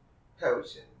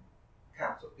coach and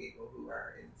counsel people who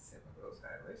are in similar those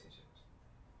kind of relationships.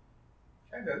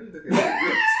 I know you look at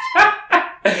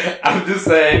that. I'm just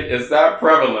saying, it's not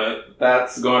prevalent.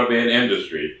 That's going to be an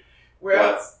industry.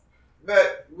 Well,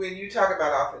 but when you talk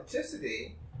about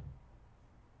authenticity,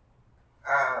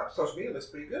 social media looks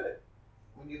pretty good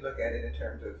when you look at it in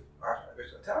terms of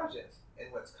artificial intelligence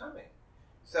and what's coming.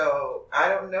 So I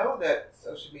don't know that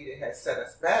social media has set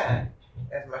us back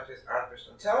as much as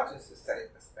artificial intelligence is setting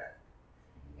us back.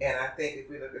 And I think if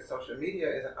we look at social media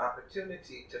as an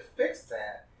opportunity to fix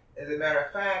that, as a matter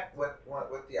of fact, what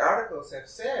the articles have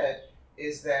said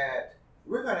is that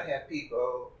we're going to have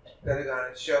people that are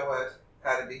going to show us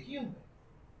how to be human.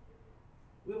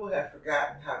 We will have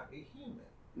forgotten how to be human.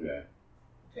 Yeah.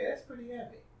 Okay, that's pretty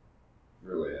heavy.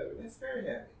 Really heavy. That's very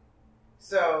heavy.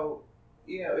 So,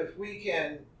 if we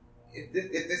can, if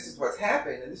this is what's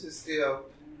happened, and this is still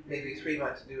maybe 3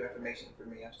 months new information for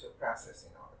me, I'm still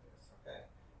processing all of this, okay?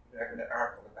 I read an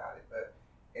article about it,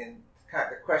 and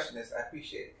the question is, I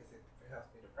appreciate it because it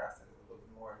helps me to process it a little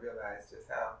bit more and realize just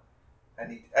how I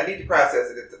need to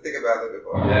process it and to think about it a little bit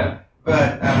more. Yeah.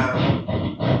 But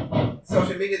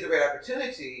social media is a great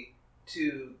opportunity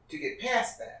to get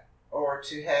past that, or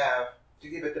to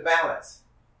give it the balance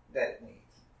that it needs.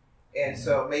 And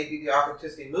so maybe the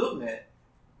authenticity movement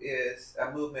is a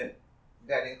movement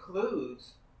that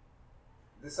includes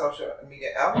the social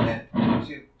media element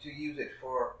to use it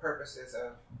for purposes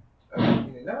of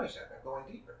getting to know each other, going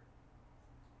deeper.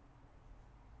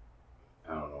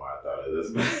 I don't know why I thought of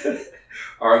this, but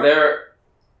are there...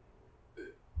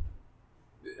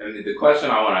 the question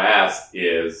I want to ask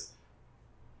is,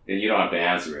 and you don't have to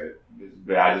answer it,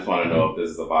 but I just want to know if this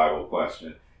is a viable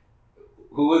question.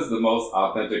 Who is the most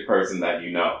authentic person that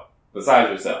you know, besides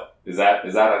yourself? Is that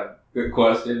a good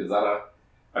question? Is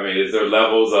there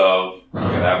levels of,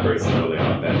 that person really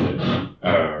authentic?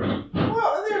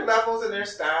 Well, there are levels and there are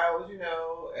styles,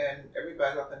 and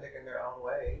everybody's authentic in their own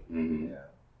way. Mm-hmm.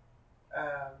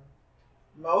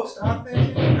 Most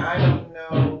authentic, I don't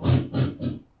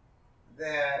know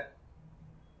that.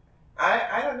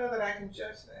 I don't know that I can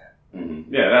judge that.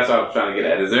 Mm-hmm. Yeah, that's what I was trying to get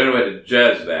at. Is there any way to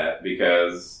judge that?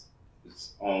 Because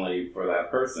it's only for that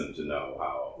person to know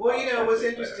how. Well, what's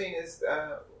interesting is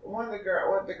one of the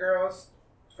girls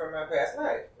from my past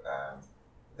life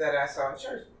that I saw in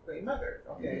church, Queen Mother,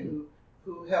 okay, mm-hmm.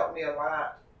 who helped me a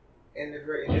lot in the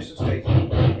very initial stage of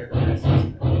the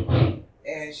assessment.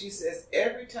 And she says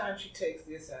every time she takes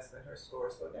the assessment, her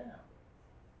scores go down.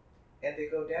 And they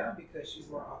go down because she's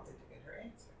more authentic in her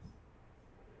answers.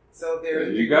 So there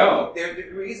are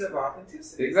degrees of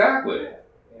authenticity. Exactly.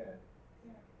 Yeah.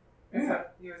 So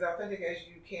you're as authentic as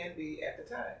you can be at the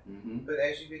time. Mm-hmm. But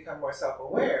as you become more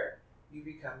self-aware, you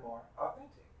become more authentic.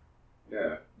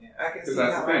 Yeah. I can see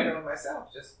how I know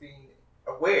myself, just being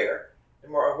aware. The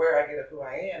more aware I get of who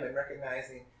I am and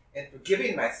recognizing and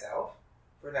forgiving myself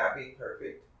for not being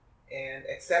perfect and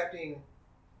accepting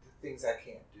the things I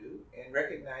can't do and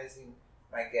recognizing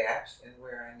my gaps and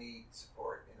where I need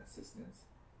support and assistance,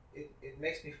 it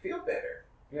makes me feel better.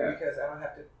 Yeah. Because I don't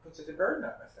have to put such a burden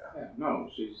on myself. Yeah. No,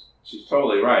 she's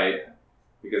totally right. Yeah.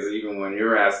 Because even when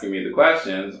you're asking me the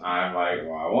questions, I'm like,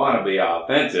 well, I want to be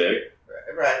authentic.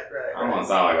 Right. I don't want to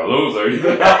sound like a loser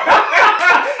either.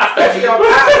 Especially on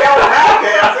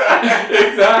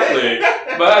Exactly.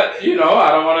 But,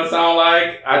 I don't want to sound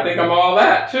like I think I'm all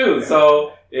that too. Yeah.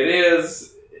 So it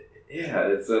is,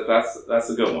 that's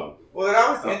a good one. Well, it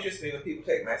always interests me when people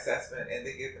take my assessment and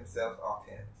they give themselves all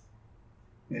 10s.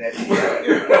 And that's and I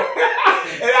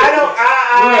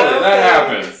really, that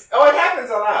happens. Oh, it happens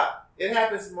a lot. It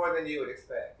happens more than you would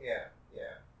expect. Yeah.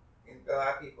 And a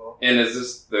lot of people. And is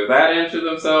this, they're that into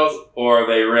themselves, or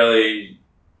they really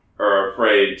are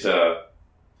afraid to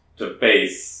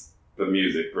face the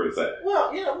music per se?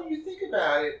 Well, when you think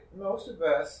about it, most of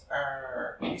us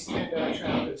we spend our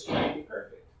childhoods trying to be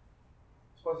perfect.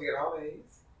 Supposed to get all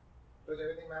A's. But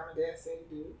everything mom and dad say to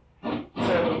do.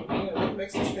 So, it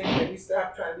makes us think that we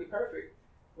stop trying to be perfect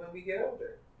when we get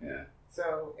older. Yeah.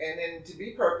 So, and then to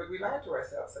be perfect, we lie to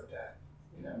ourselves sometimes,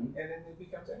 and then it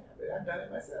becomes a habit. I've done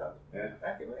it myself.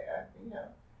 Yeah.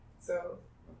 So.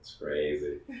 That's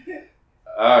crazy.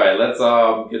 All right, let's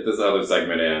get this other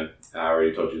segment in. I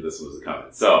already told you this was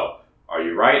coming. So, are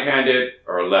you right-handed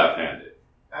or left-handed?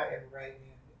 I am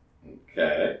right-handed.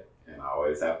 Okay. And I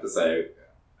always have to say,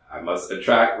 I must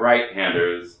attract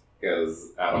right-handers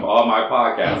because out of all my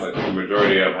podcasts, I think the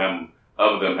majority of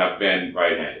of them have been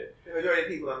right-handed. The majority of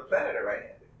people on the planet are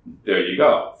right-handed. There you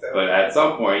go. So, but at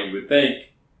some point, you would think,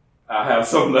 I have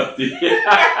some lefty. You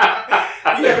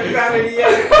haven't found any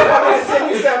yet. I'm going to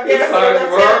send you some. It's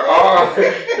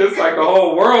like the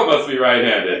whole world must be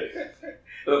right-handed.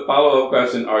 The follow-up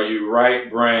question, are you right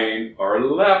brain or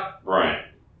left brain?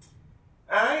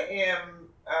 I am...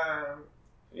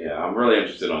 yeah, I'm really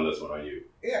interested on this one. Are you?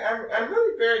 Yeah, I'm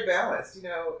really very balanced. You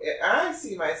know, I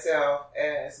see myself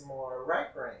as more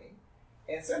right brain,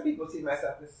 and some people see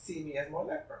me as more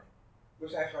left brain,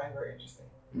 which I find very interesting.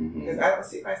 Because I don't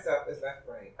see myself as left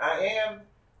brain. I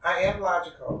am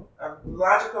logical.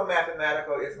 Logical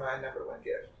mathematical is my number one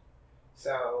gift.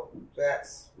 So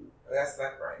that's left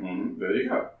brain. There you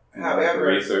go. However, the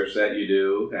research that you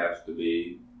do has to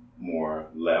be more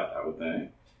left, I would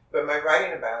think. But my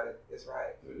writing about it is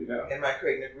right. There you go. And my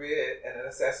creating a grid and an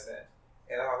assessment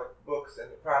and all the books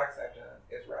and the products I've done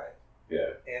is right.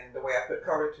 Yeah. And the way I put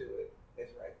color to it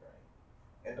is right brain.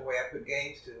 And the way I put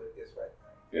games to it is right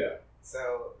brain. Yeah.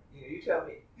 So, you tell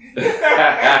me.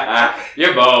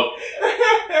 You're both.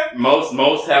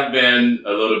 Most have been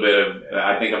a little bit of,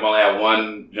 I think I've only had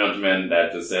one gentleman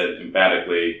that just said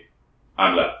emphatically,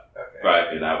 I'm left. Okay. Right?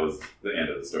 And that was the end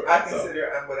of the story. I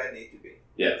consider I'm what I need to be.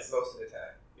 Yes. Most of the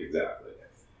time. Exactly.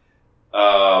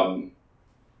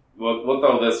 We'll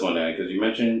throw this one in because you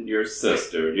mentioned your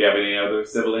sister. Do you have any other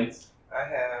siblings? I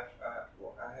have a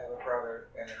brother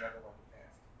and another one who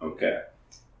passed. Okay.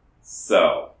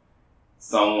 So,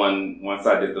 once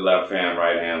I did the left hand,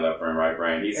 right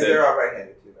brain, he said... And they're all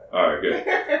right-handed too, right? All right, good.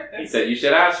 He said, you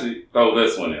should actually throw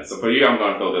this one in. So for you, I'm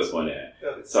going to throw this one in.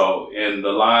 So in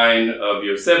the line of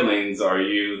your siblings, are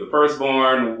you the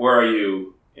firstborn? Where are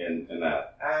you in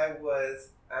that?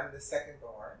 I'm the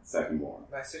second-born. Second-born.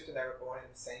 My sister and I were born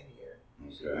in the same year.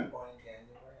 Okay. She was born in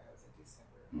January. I was in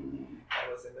December.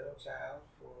 I was a middle child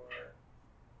for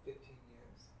 15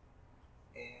 years.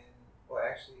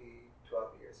 Actually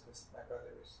 12 years because my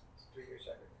brother was 3 years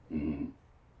younger than me.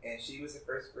 And she was the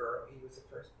first girl. He was the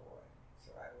first boy.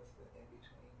 So I was the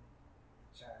in-between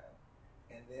child.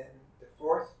 And then the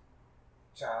fourth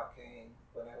child came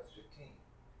when I was 15.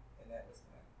 And that was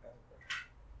my other brother.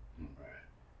 Right.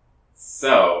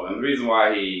 So, and the reason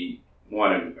why he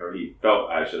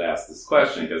felt I should ask this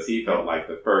question, because he felt like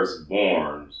the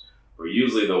firstborns were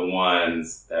usually the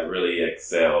ones that really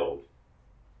excelled.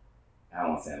 I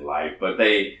don't want to say in life, but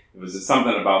it was just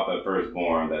something about the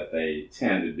firstborn that they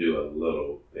tend to do a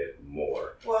little bit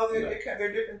more. Well, there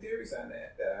are different theories on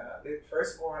that. The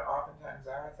firstborn oftentimes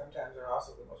sometimes are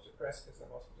also the most depressed because the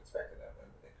most was expected of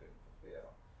them that they couldn't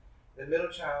fulfill. The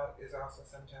middle child is also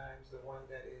sometimes the one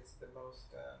that is the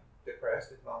most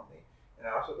depressed and lonely, and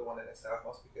also the one that excels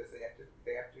most because they have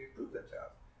to improve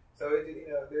themselves. So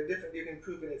they're different. You can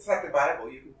prove it. It's like the Bible.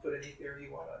 You can put any theory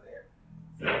you want on there.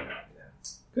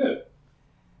 So, Good.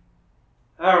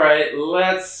 All right,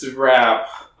 let's wrap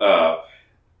up.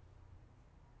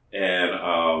 And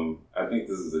I think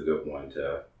this is a good one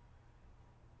to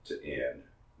end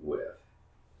with.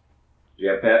 Do you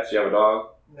have pets? Do you have a dog?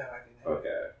 No, I didn't.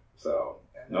 Okay, so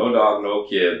no dog, no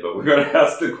kid, but we're going to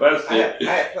ask the question. I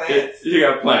have plants. You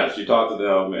got plants. You talk to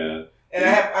them, man. And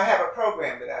I have a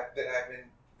program that I've been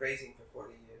raising for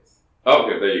 40 years.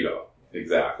 Okay, there you go.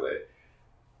 Exactly.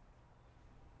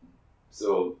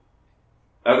 So,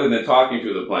 other than talking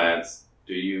to the plants,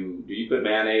 do you put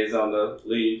mayonnaise on the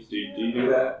leaves? Do you do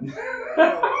that?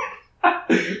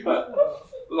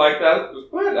 Like that?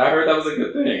 What? I heard that was a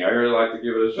good thing. I heard like to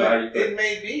give it a shot. It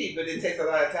may be, but it takes a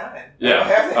lot of time.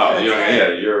 Yeah.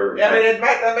 You're. Yeah, I mean,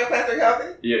 my plants are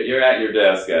healthy. You're at your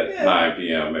desk at 9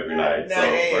 p.m. every night. 9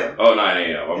 a.m. 9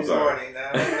 a.m. I'm sorry. Morning. No.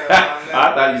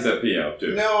 I thought you said p.m.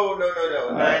 too. No. 9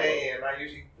 a.m. I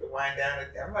usually wind down.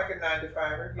 I'm like a 9 to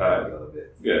 5. A little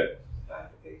bit. Good.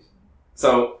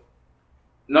 So,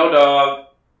 no dog,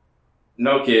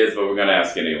 no kids, but we're going to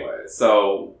ask anyway.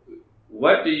 So,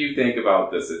 what do you think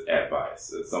about this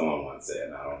advice? Someone once said,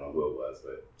 and I don't know who it was,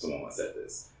 but someone once said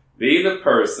this. Be the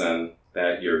person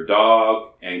that your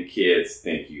dog and kids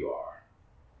think you are.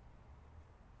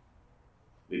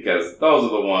 Because those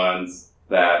are the ones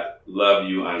that love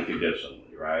you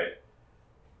unconditionally, right?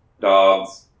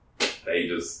 Dogs, they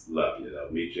just love you. They'll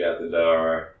meet you at the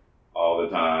door all the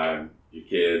time. Your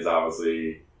kids,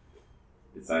 obviously,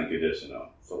 it's unconditional.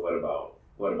 So what about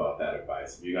that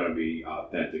advice? If you're going to be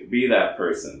authentic, be that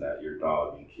person that your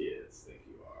dog and kids think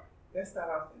you are. That's not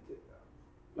authentic,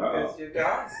 though. Because your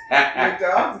dog's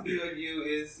viewing you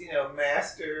is,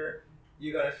 master,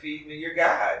 you're going to feed me. You're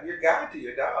God. You're God to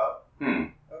your dog.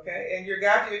 Okay? And you're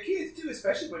God to your kids, too,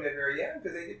 especially when they're very young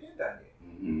because they depend on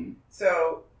you.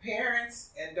 So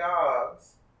parents and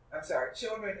dogs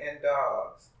children and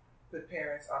dogs put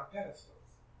parents on pedestals.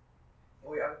 And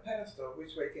when you're on the pedestal,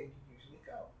 which way can you usually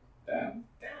go? Down.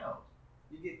 Down.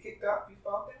 You get kicked off, you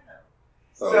fall down.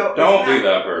 So don't be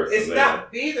that person. It's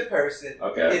not be the person.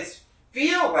 Okay. It's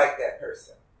feel like that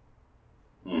person.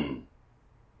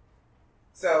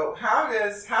 So how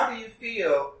do you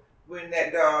feel when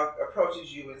that dog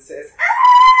approaches you and says, so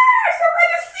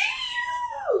good to see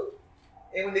you?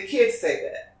 And when the kids say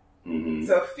that. Mm-hmm.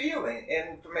 So feeling,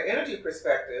 and from an energy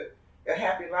perspective, a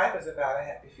happy life is about a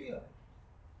happy feeling.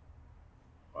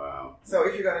 Wow. So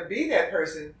if you're going to be that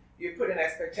person, you put an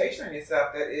expectation on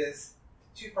yourself that is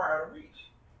too far out of reach.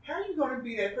 How are you going to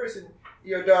be that person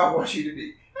your dog wants you to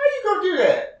be? How are you going to do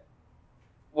that?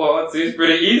 Well, it seems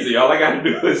pretty easy. All I got to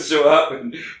do is show up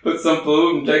and put some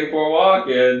food and take it for a walk,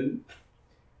 and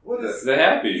they're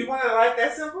happy. You want to like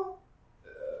that simple?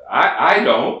 I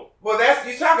don't. Well,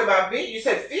 you talk about being. You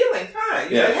said feeling fine.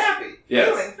 You said happy. Yes.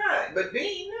 Feeling fine. But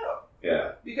being, no.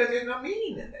 Yeah. Because there's no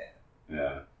meaning in that.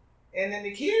 Yeah. And then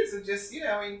the kids are just,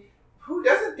 who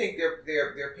doesn't think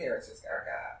their parents are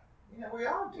God? We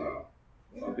all do. Well,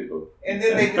 some people. And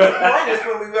then they disappoint us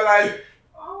when we realize,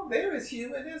 oh, there is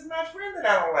human. There's my friend that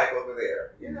I don't like over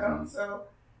there. Mm-hmm. So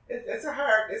it's a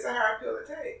hard pill to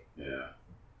take. Yeah.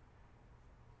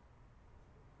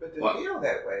 But to feel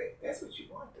that way, that's what you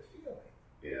want, the feeling.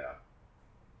 Yeah.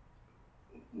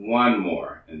 One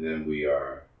more, and then we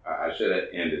are. I should have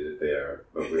ended it there,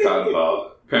 but we're talking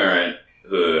about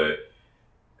parenthood,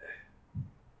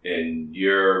 and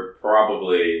you're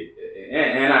probably,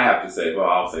 and I have to say, well,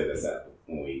 I'll say this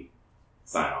when we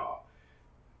sign off,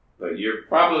 but you're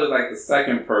probably like the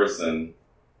second person,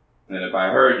 and if I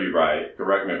heard you right,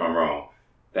 correct me if I'm wrong,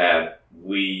 that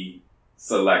we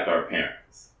select our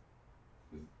parents.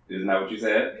 Isn't that what you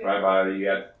said? Yeah. Right, Bobby? You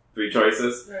got 3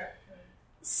 choices? Right.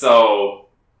 So,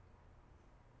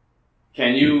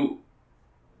 can you,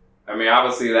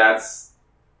 obviously that's,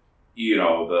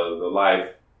 the life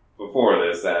before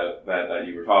this that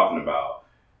you were talking about.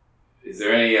 Is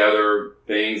there any other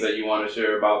things that you want to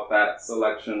share about that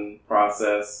selection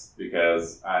process?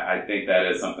 Because I think that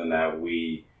is something that and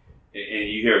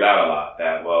you hear that a lot,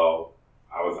 that, well,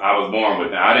 I was born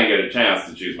with that. I didn't get a chance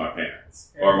to choose my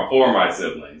parents or my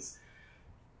siblings.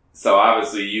 So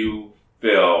obviously you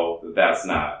feel that that's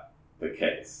not the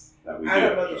case. That we I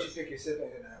don't know that you pick your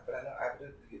siblings or not, but I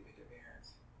believe that you pick your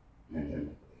parents. I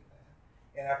definitely believe that.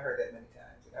 And I've heard that many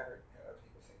times, and I've heard other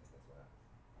people say this as well.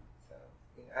 So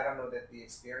I don't know that the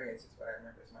experience is what I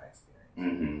remember as my experience.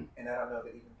 Mm-hmm. And I don't know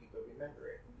that even people remember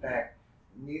it. In fact,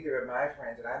 neither of my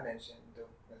friends that I mentioned,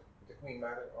 the Queen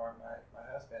Mother or my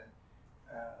husband,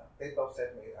 they both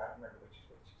said to me, I don't remember what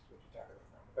you're talking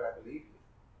about, but I believe you.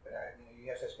 But you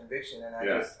have such conviction, and I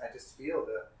just feel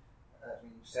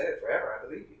you said it forever. I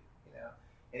believe you.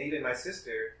 And even my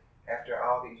sister, after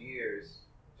all these years,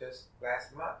 just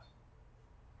last month,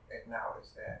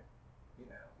 acknowledged that,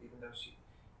 even though she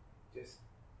just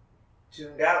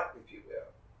tuned out, if you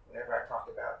will, whenever I talked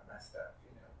about my stuff,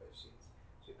 but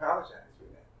she apologized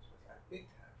for that, which was like big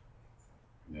time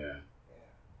for me. Yeah.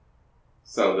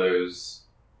 So there's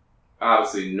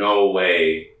obviously no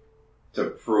way to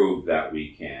prove that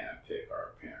we can pick our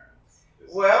parents.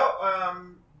 Well,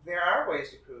 there are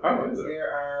ways to prove it. Is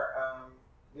there?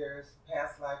 There's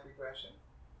past life regression,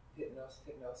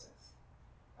 hypnosis.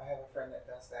 I have a friend that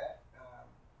does that.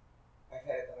 I've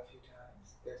had it done a few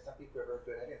times. There's some people who are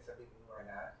very good at it, and some people who are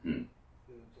not.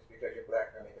 Who just because you're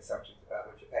black, are going to make assumptions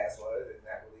about what your past was, and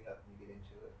not really helping you get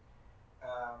into it.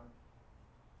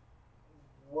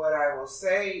 What I will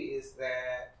say is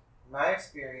that my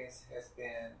experience has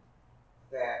been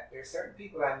that there's certain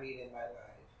people I meet in my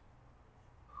life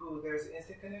who there's an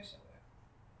instant connection with.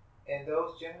 And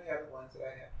those generally are the ones that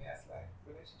I have past life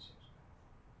relationships with.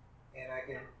 And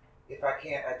if I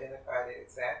can't identify it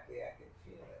exactly, I can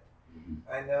feel it. Mm-hmm.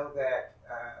 I know that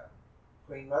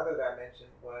Queen Mother that I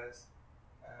mentioned was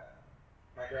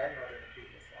my grandmother in the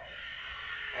previous life.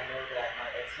 I know that my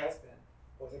ex-husband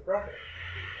was a brother in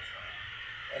the previous life.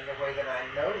 And the way that I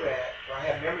know that, I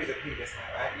have memories of previous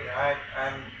life.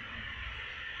 I'm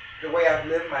the way I've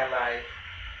lived my life,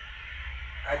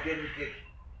 I didn't get,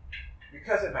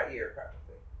 because of my ear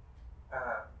probably,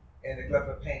 and the glove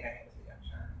of pain I had as a young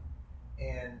child.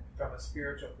 And from a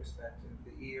spiritual perspective,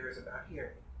 the ear is about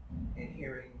hearing, and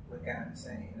hearing what God is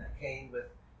saying. And I came with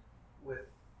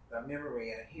a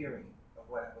memory and a hearing of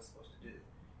what I was supposed to do.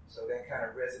 So that kind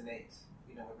of resonates,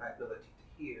 with my ability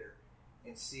to hear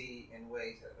and see in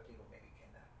ways that other people maybe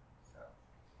cannot. So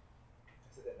I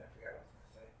said that and I forgot what I was going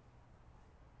to say.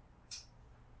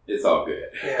 It's all good.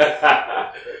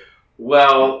 Yeah.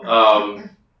 Well,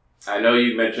 I know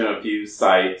you mentioned a few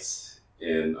sites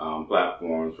in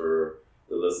platforms for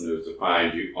the listeners to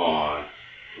find you on?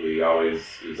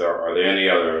 Are there any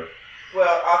other?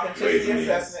 Well,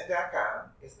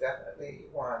 AuthenticityAssessment.com is definitely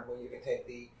one where you can take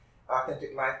the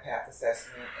Authentic Life Path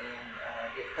Assessment and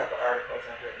get a couple articles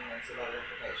I've written and some other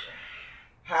information.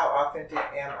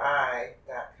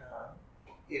 HowAuthenticAmI.com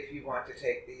if you want to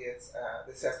take the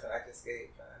assessment I just gave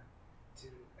to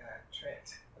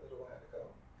Trent a little while ago.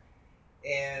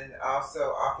 And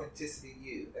also Authenticity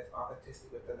U, that's authenticity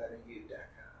with the letter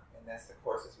U.com. And that's the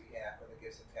courses we have for the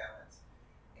gifts and talents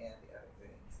and the other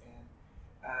things. And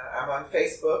I'm on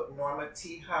Facebook, Norma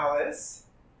T. Hollis.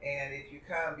 And if you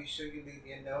come, be sure you leave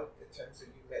me a note in terms of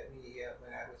you met me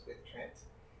when I was with Trent.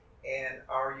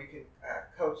 Or you can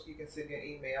you can send me an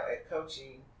email at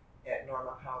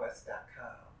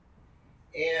coaching@normahollis.com.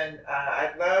 And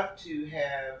I'd love to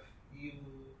have you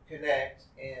connect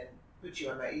and put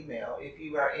you on my email. If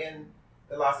you are in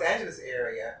the Los Angeles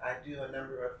area, I do a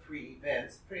number of free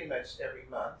events pretty much every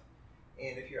month.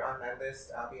 And if you're on my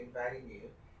list, I'll be inviting you.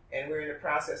 And we're in the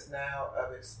process now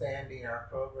of expanding our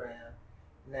program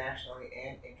nationally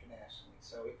and internationally.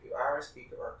 So if you are a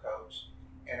speaker or a coach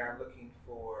and are looking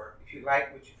for, if you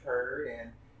like what you've heard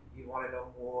and you want to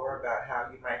know more about how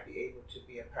you might be able to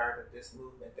be a part of this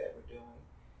movement that we're doing,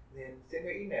 then send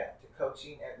your email to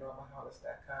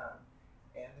coaching@normahollis.com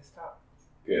and let's talk.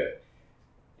 Good.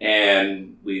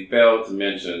 And we failed to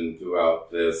mention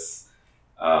throughout this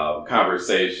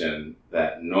conversation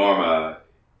that Norma,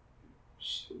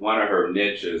 one of her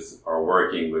niches are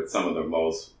working with some of the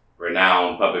most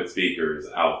renowned public speakers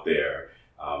out there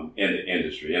in the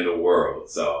industry, in the world.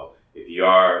 So if you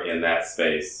are in that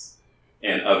space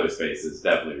and other spaces,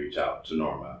 definitely reach out to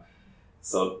Norma.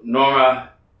 So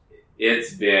Norma,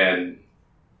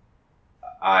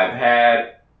 I've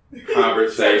had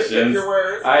conversations.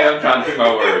 I am trying to pick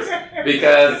my words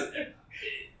because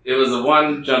it was the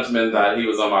one gentleman that he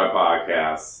was on my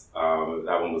podcast.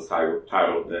 That one was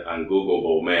titled The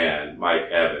Ungoogleable Man, Mike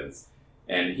Evans.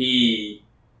 And he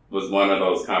was one of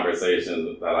those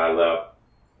conversations that I left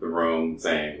the room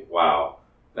saying, wow,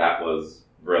 that was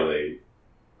really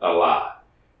a lot.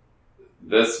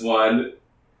 This one,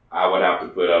 I would have to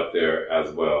put up there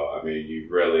as well. I mean, you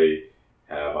really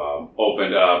have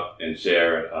opened up and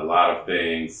shared a lot of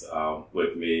things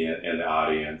with me and the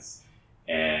audience.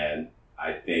 And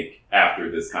I think after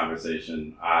this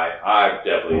conversation, I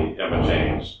definitely am a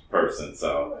changed person.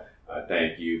 So I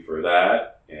thank you for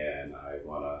that. And I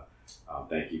want to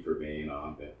thank you for being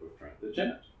on Vent with Trent the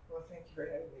Gent. Well, thank you for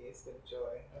having me. It's been a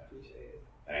joy. I appreciate it.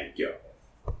 Thank you.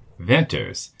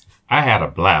 Venters, I had a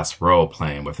blast role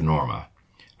playing with Norma.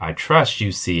 I trust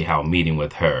you see how meeting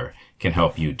with her can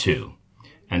help you too.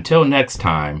 Until next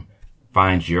time,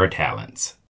 find your talents.